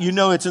fire, you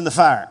know it's in the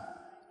fire?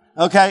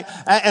 Okay?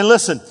 And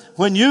listen,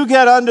 when you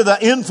get under the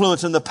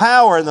influence and the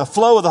power and the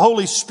flow of the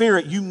Holy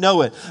Spirit, you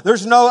know it.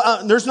 There's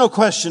no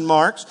question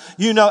marks.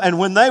 You know, and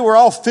when they were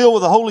all filled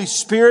with the Holy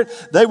Spirit,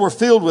 they were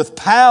filled with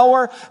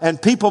power, and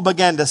people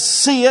began to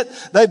see it.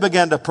 They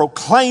began to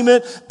proclaim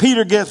it.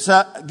 Peter gets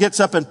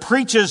up and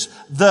preaches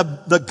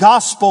the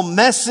gospel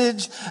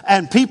message,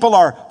 and people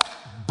are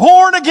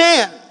born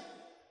again.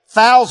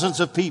 Thousands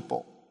of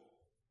people.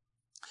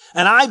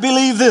 And I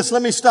believe this.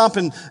 Let me stop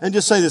and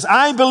just say this.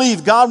 I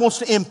believe God wants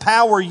to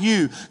empower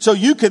you so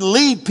you can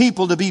lead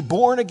people to be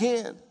born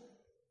again.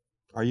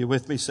 Are you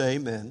with me? Say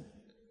amen.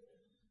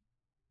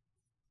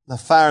 The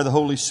fire of the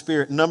Holy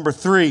Spirit. Number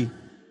 3,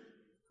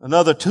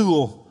 another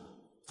tool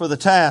for the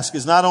task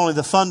is not only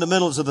the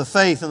fundamentals of the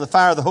faith and the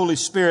fire of the Holy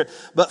Spirit,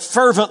 but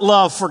fervent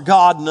love for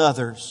God and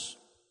others.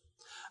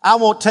 I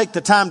won't take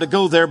the time to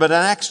go there, but in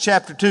Acts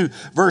chapter 2,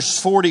 verse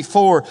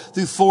 44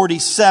 through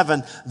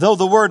 47, though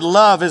the word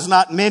love is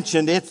not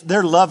mentioned,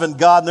 they're loving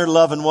God and they're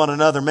loving one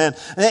another, man.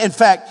 In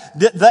fact,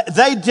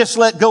 they just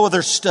let go of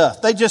their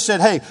stuff. They just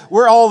said, hey,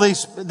 we're all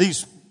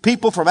these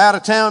people from out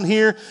of town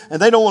here,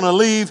 and they don't want to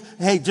leave.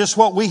 Hey, just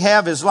what we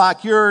have is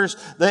like yours.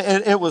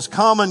 It was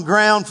common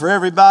ground for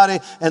everybody,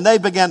 and they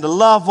began to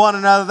love one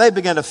another. They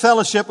began to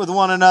fellowship with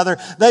one another.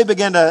 They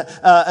began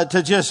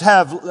to just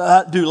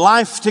do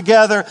life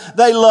together.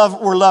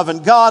 Were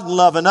loving God and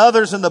loving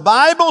others. And the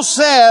Bible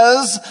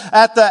says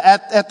at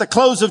the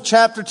close of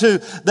chapter 2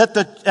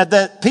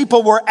 that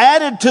people were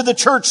added to the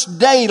church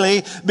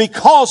daily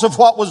because of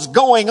what was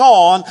going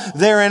on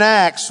there in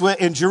Acts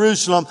in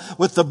Jerusalem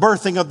with the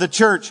birthing of the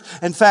church.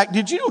 In fact,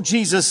 did you know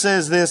Jesus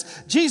says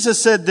this?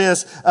 Jesus said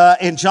this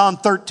in John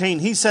 13.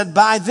 He said,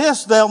 by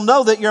this they'll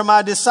know that you're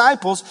my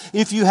disciples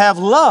if you have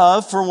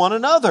love for one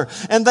another.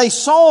 And they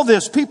saw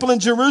this. People in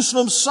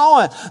Jerusalem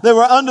saw it. They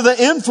were under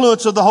the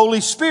influence of the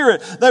Holy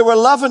Spirit. They were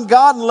loving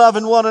God and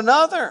loving one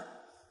another.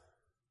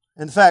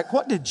 In fact,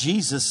 what did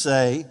Jesus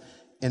say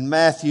in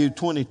Matthew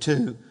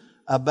 22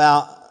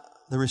 about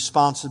the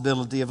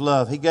responsibility of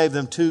love? He gave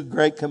them 2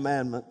 great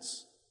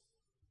commandments.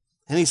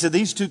 And he said,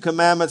 these 2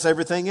 commandments,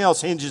 everything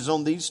else hinges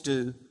on these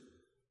 2.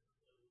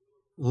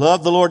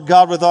 Love the Lord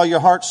God with all your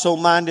heart, soul,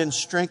 mind, and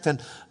strength,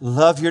 and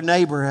love your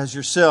neighbor as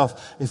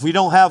yourself. If we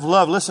don't have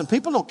love, listen,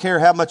 people don't care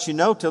how much you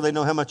know till they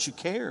know how much you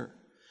care.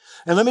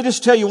 And let me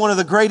just tell you, one of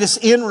the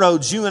greatest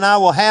inroads you and I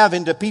will have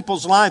into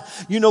people's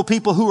life. You know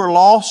people who are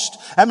lost.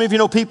 How many of you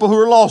know people who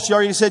are lost? You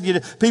already said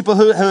people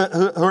who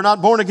are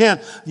not born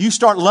again. You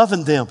start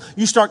loving them.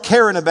 You start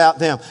caring about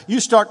them. You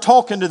start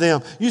talking to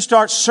them. You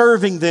start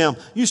serving them.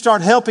 You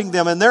start helping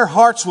them. And their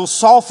hearts will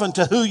soften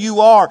to who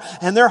you are.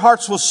 And their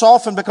hearts will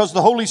soften because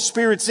the Holy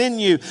Spirit's in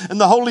you. And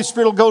the Holy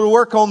Spirit will go to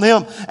work on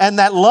them. And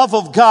that love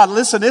of God.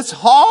 Listen, it's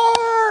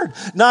hard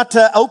not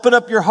to open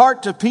up your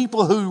heart to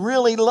people who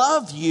really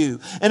love you.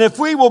 And if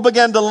we will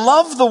begin to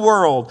love the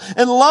world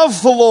and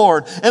love the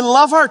Lord and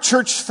love our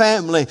church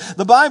family,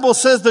 the Bible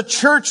says the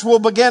church will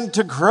begin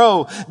to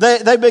grow.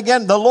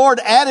 The Lord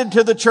added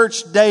to the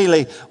church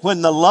daily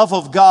when the love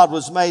of God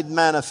was made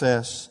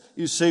manifest.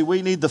 You see,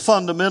 we need the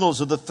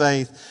fundamentals of the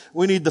faith.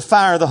 We need the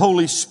fire of the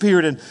Holy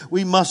Spirit, and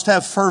we must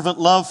have fervent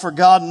love for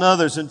God and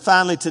others. And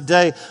finally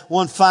today,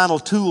 one final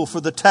tool for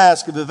the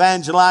task of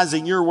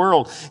evangelizing your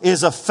world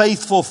is a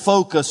faithful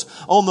focus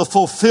on the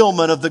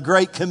fulfillment of the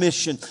Great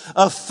Commission.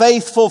 A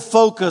faithful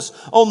focus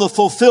on the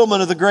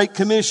fulfillment of the Great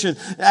Commission.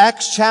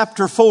 Acts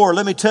chapter 4,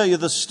 let me tell you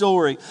the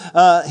story.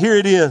 Here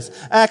it is.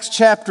 Acts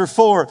chapter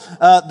 4,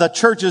 the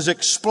church is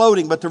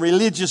exploding, but the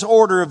religious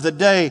order of the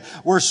day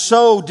were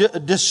so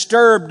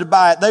disturbed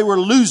by it. They were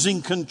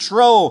losing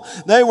control.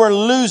 They were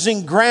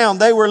losing ground.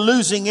 They were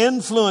losing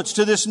influence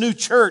to this new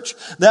church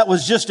that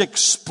was just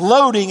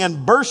exploding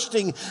and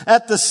bursting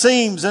at the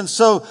seams. And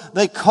so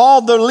they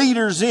called the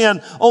leaders in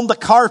on the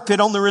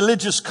carpet, on the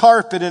religious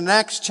carpet. In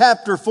Acts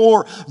chapter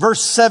 4,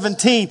 verse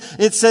 17,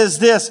 it says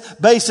this,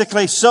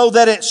 basically, so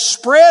that it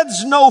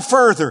spreads no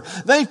further.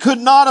 They could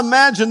not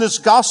imagine this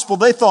gospel.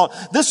 They thought,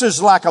 this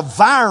is like a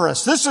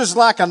virus. This is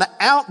like an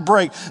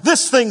outbreak.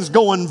 This thing's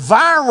going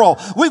viral.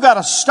 We've got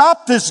to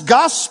stop this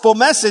gospel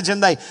message.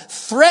 And they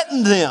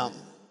threatened them.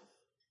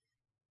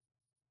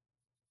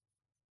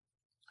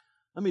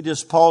 Let me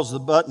just pause the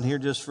button here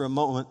just for a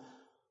moment.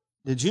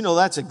 Did you know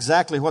that's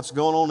exactly what's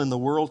going on in the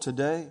world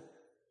today?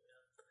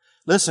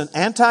 Listen,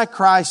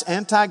 anti-Christ,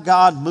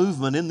 anti-God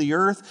movement in the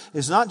earth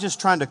is not just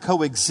trying to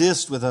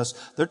coexist with us.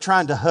 They're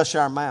trying to hush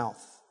our mouth.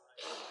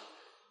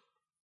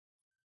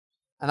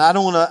 And I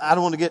don't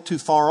want to get too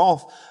far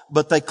off,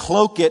 but they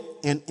cloak it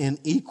in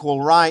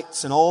equal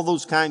rights and all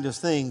those kind of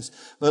things.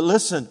 But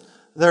listen,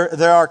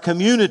 there are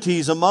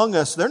communities among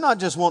us. They're not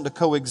just wanting to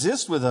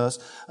coexist with us.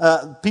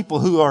 People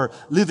who are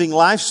living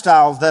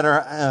lifestyles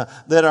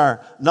that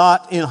are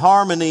not in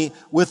harmony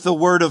with the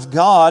Word of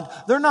God.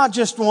 They're not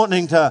just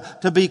wanting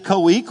to be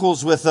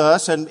co-equals with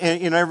us and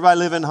everybody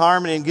live in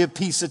harmony and give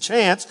peace a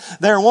chance.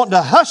 They're wanting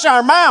to hush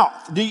our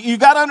mouth. You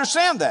got to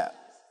understand that.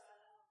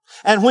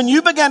 And when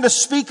you begin to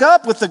speak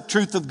up with the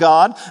truth of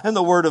God and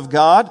the Word of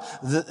God,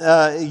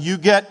 you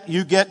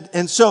get,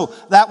 and so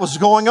that was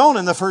going on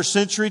in the first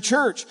century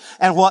church.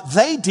 And what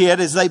they did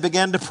is they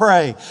began to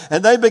pray.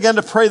 And they began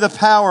to pray the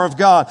power of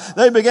God.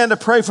 They began to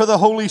pray for the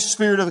Holy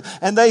Spirit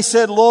and they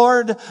said,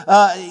 Lord,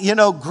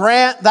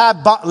 grant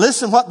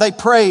listen what they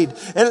prayed.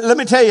 And let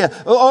me tell you,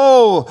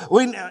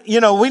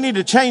 we need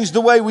to change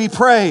the way we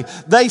pray.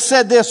 They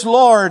said this,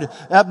 Lord,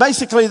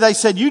 basically they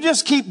said, you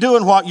just keep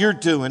doing what you're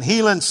doing,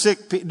 healing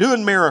sick people,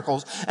 doing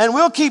miracles, and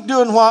we'll keep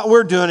doing what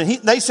we're doing.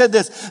 And they said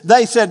this,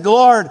 they said,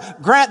 Lord,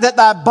 grant that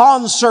thy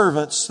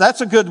bondservants,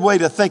 that's a good way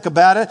to think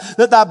about it,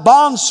 that thy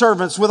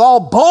bondservants with all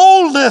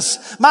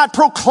boldness might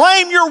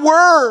proclaim your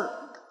word.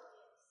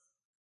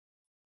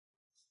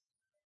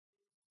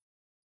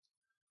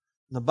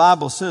 The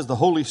Bible says the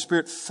Holy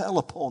Spirit fell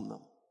upon them.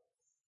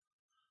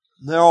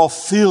 They're all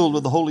filled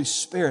with the Holy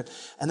Spirit,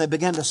 and they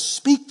began to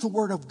speak the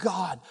word of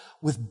God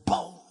with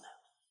boldness.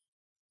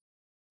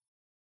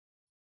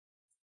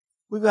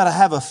 We've got to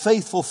have a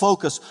faithful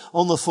focus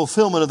on the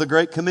fulfillment of the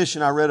Great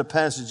Commission. I read a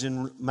passage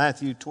in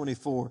Matthew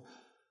 24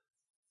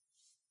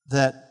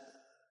 that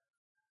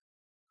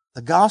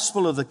the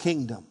gospel of the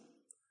kingdom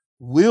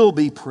will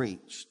be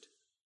preached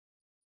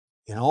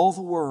in all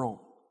the world,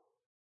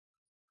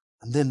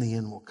 and then the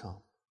end will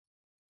come.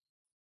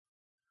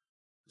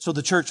 So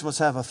the church must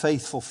have a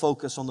faithful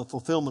focus on the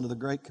fulfillment of the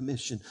Great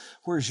Commission.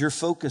 Where's your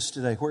focus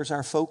today? Where's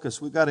our focus?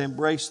 We've got to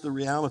embrace the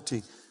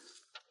reality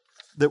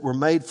that we're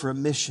made for a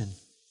mission.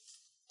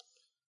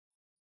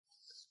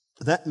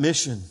 That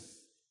mission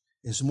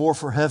is more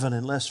for heaven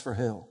and less for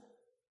hell.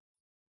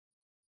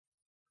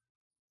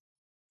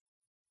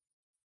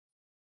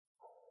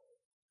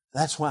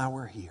 That's why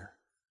we're here.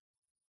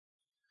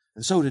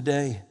 And so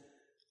today,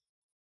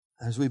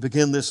 as we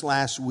begin this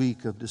last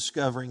week of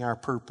discovering our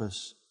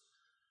purpose,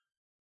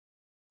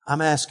 I'm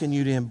asking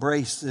you to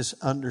embrace this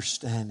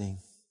understanding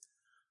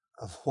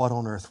of what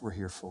on earth we're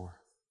here for.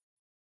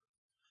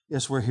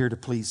 Yes, we're here to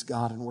please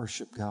God and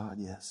worship God,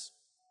 yes.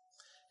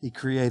 He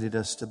created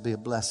us to be a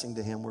blessing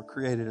to Him. We're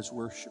created as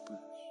worshipers.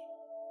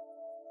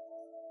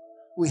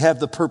 We have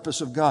the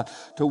purpose of God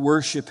to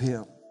worship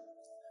Him.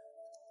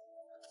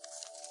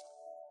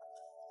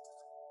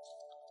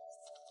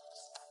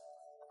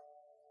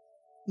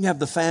 You have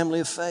the family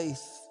of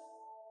faith.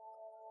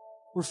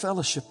 We're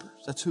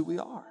fellowshippers. That's who we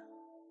are.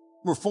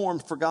 We're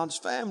formed for God's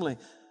family.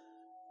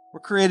 We're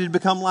created to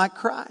become like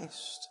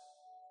Christ.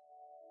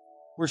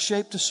 We're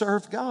shaped to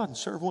serve God and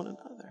serve one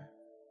another.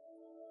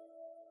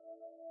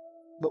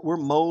 But we're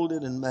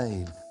molded and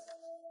made.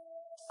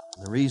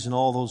 And the reason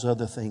all those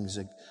other things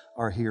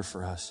are here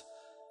for us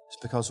is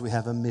because we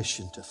have a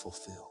mission to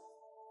fulfill.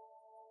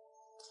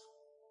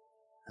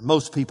 And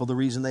most people, the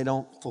reason they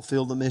don't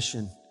fulfill the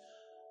mission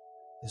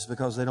is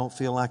because they don't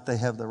feel like they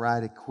have the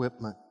right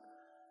equipment.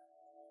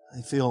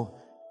 They feel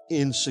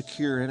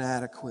insecure,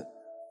 inadequate.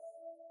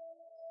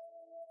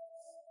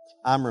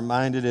 I'm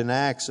reminded in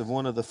Acts of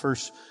one of the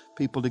first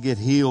people to get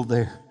healed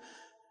there.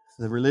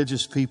 The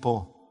religious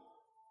people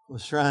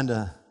was trying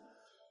to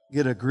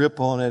get a grip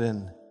on it,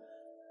 and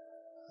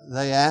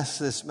they asked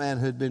this man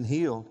who had been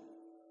healed,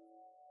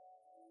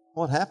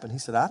 what happened? He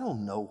said, I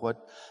don't know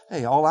what.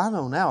 Hey, all I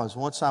know now is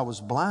once I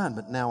was blind,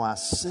 but now I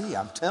see.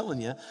 I'm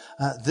telling you,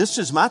 this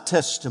is my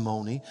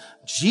testimony.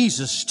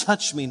 Jesus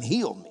touched me and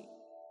healed me.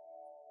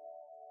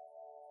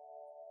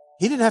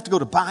 He didn't have to go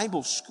to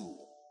Bible school.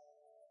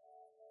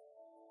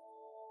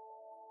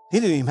 He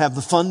didn't even have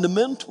the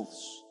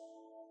fundamentals.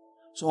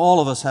 So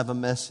all of us have a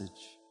message.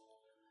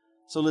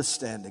 So let's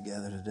stand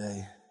together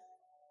today.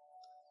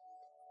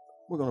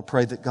 We're going to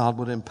pray that God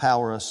would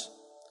empower us,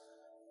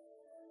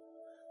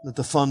 that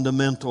the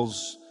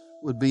fundamentals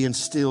would be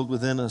instilled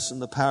within us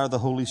and the power of the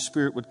Holy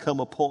Spirit would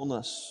come upon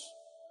us.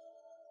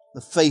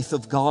 The faith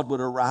of God would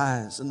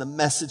arise and the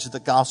message of the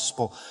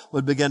gospel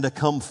would begin to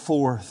come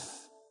forth.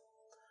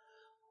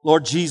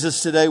 Lord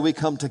Jesus, today we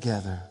come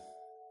together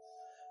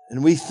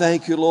and we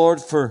thank you, Lord,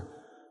 for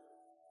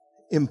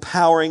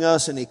empowering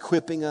us and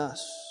equipping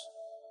us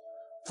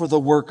for the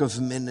work of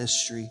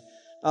ministry,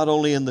 not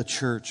only in the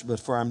church, but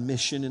for our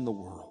mission in the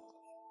world.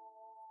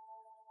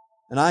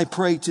 And I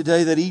pray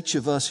today that each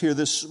of us here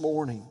this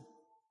morning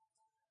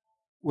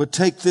would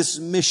take this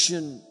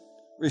mission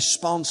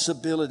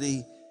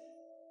responsibility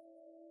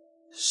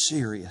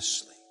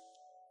seriously.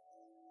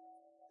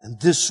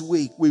 And this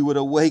week we would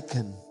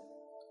awaken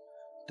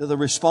to the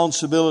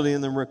responsibility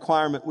and the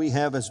requirement we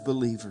have as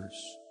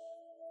believers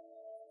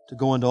to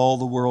go into all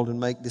the world and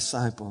make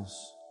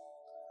disciples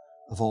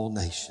of all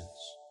nations.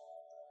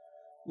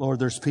 Lord,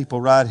 there's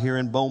people right here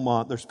in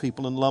Beaumont. There's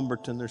people in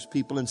Lumberton. There's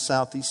people in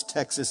Southeast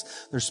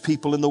Texas. There's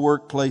people in the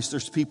workplace.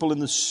 There's people in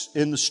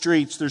the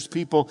streets. There's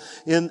people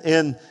in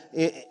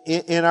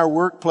our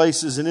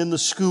workplaces and in the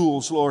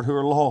schools, Lord, who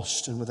are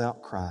lost and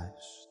without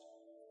Christ.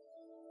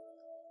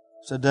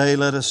 So today,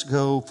 let us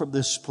go from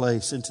this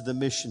place into the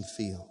mission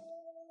field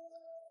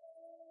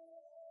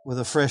with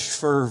a fresh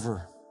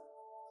fervor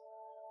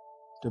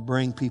to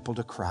bring people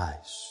to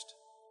Christ.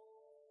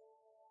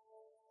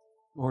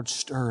 Lord,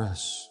 stir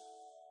us,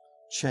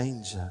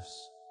 change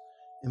us,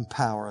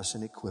 empower us,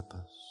 and equip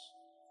us.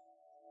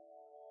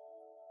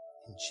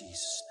 In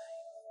Jesus' name.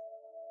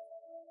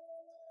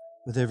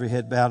 With every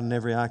head bowed and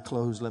every eye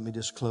closed, let me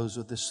just close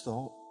with this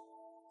thought.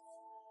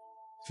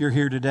 If you're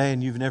here today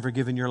and you've never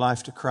given your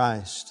life to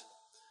Christ,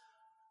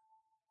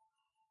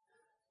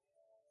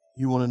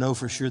 you want to know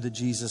for sure that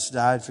Jesus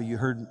died for you.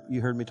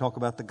 You heard me talk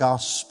about the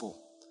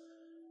gospel,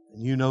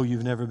 and you know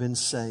you've never been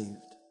saved.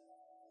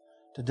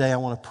 Today I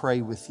want to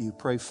pray with you,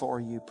 pray for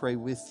you, pray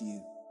with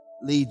you,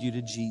 lead you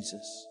to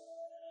Jesus.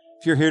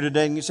 If you're here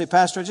today and you say,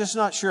 Pastor, I'm just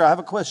not sure. I have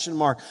a question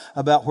mark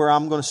about where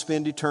I'm going to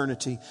spend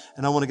eternity,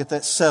 and I want to get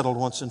that settled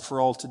once and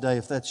for all today.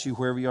 If that's you,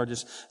 wherever you are,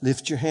 just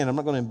lift your hand. I'm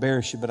not going to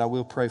embarrass you, but I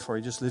will pray for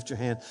you. Just lift your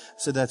hand.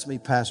 Say, that's me,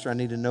 Pastor. I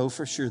need to know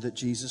for sure that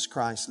Jesus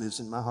Christ lives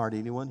in my heart.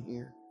 Anyone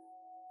here?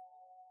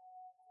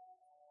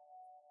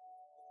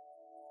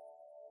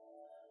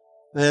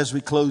 As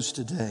we close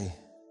today,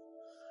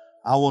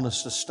 I want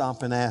us to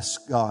stop and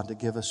ask God to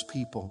give us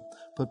people,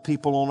 put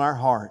people on our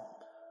heart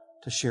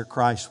to share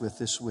Christ with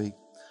this week.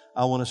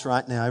 I want us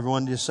right now,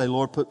 everyone just say,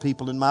 Lord, put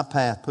people in my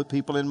path, put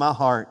people in my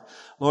heart.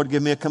 Lord,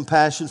 give me a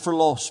compassion for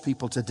lost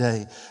people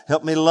today.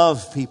 Help me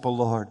love people,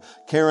 Lord.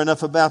 Care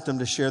enough about them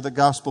to share the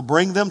gospel.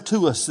 Bring them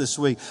to us this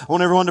week. I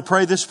want everyone to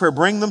pray this prayer.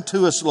 Bring them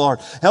to us, Lord.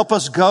 Help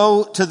us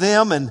go to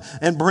them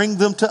and bring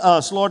them to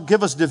us. Lord,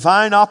 give us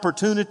divine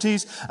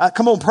opportunities.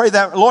 Come on, pray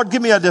that. Lord,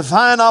 give me a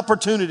divine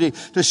opportunity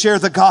to share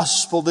the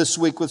gospel this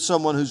week with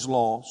someone who's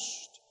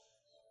lost.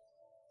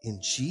 In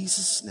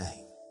Jesus'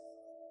 name.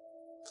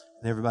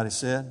 And everybody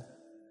said,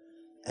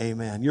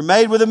 amen. You're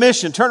made with a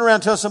mission. Turn around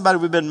and tell somebody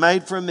we've been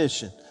made for a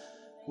mission.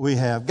 We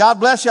have. God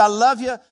bless you. I love you.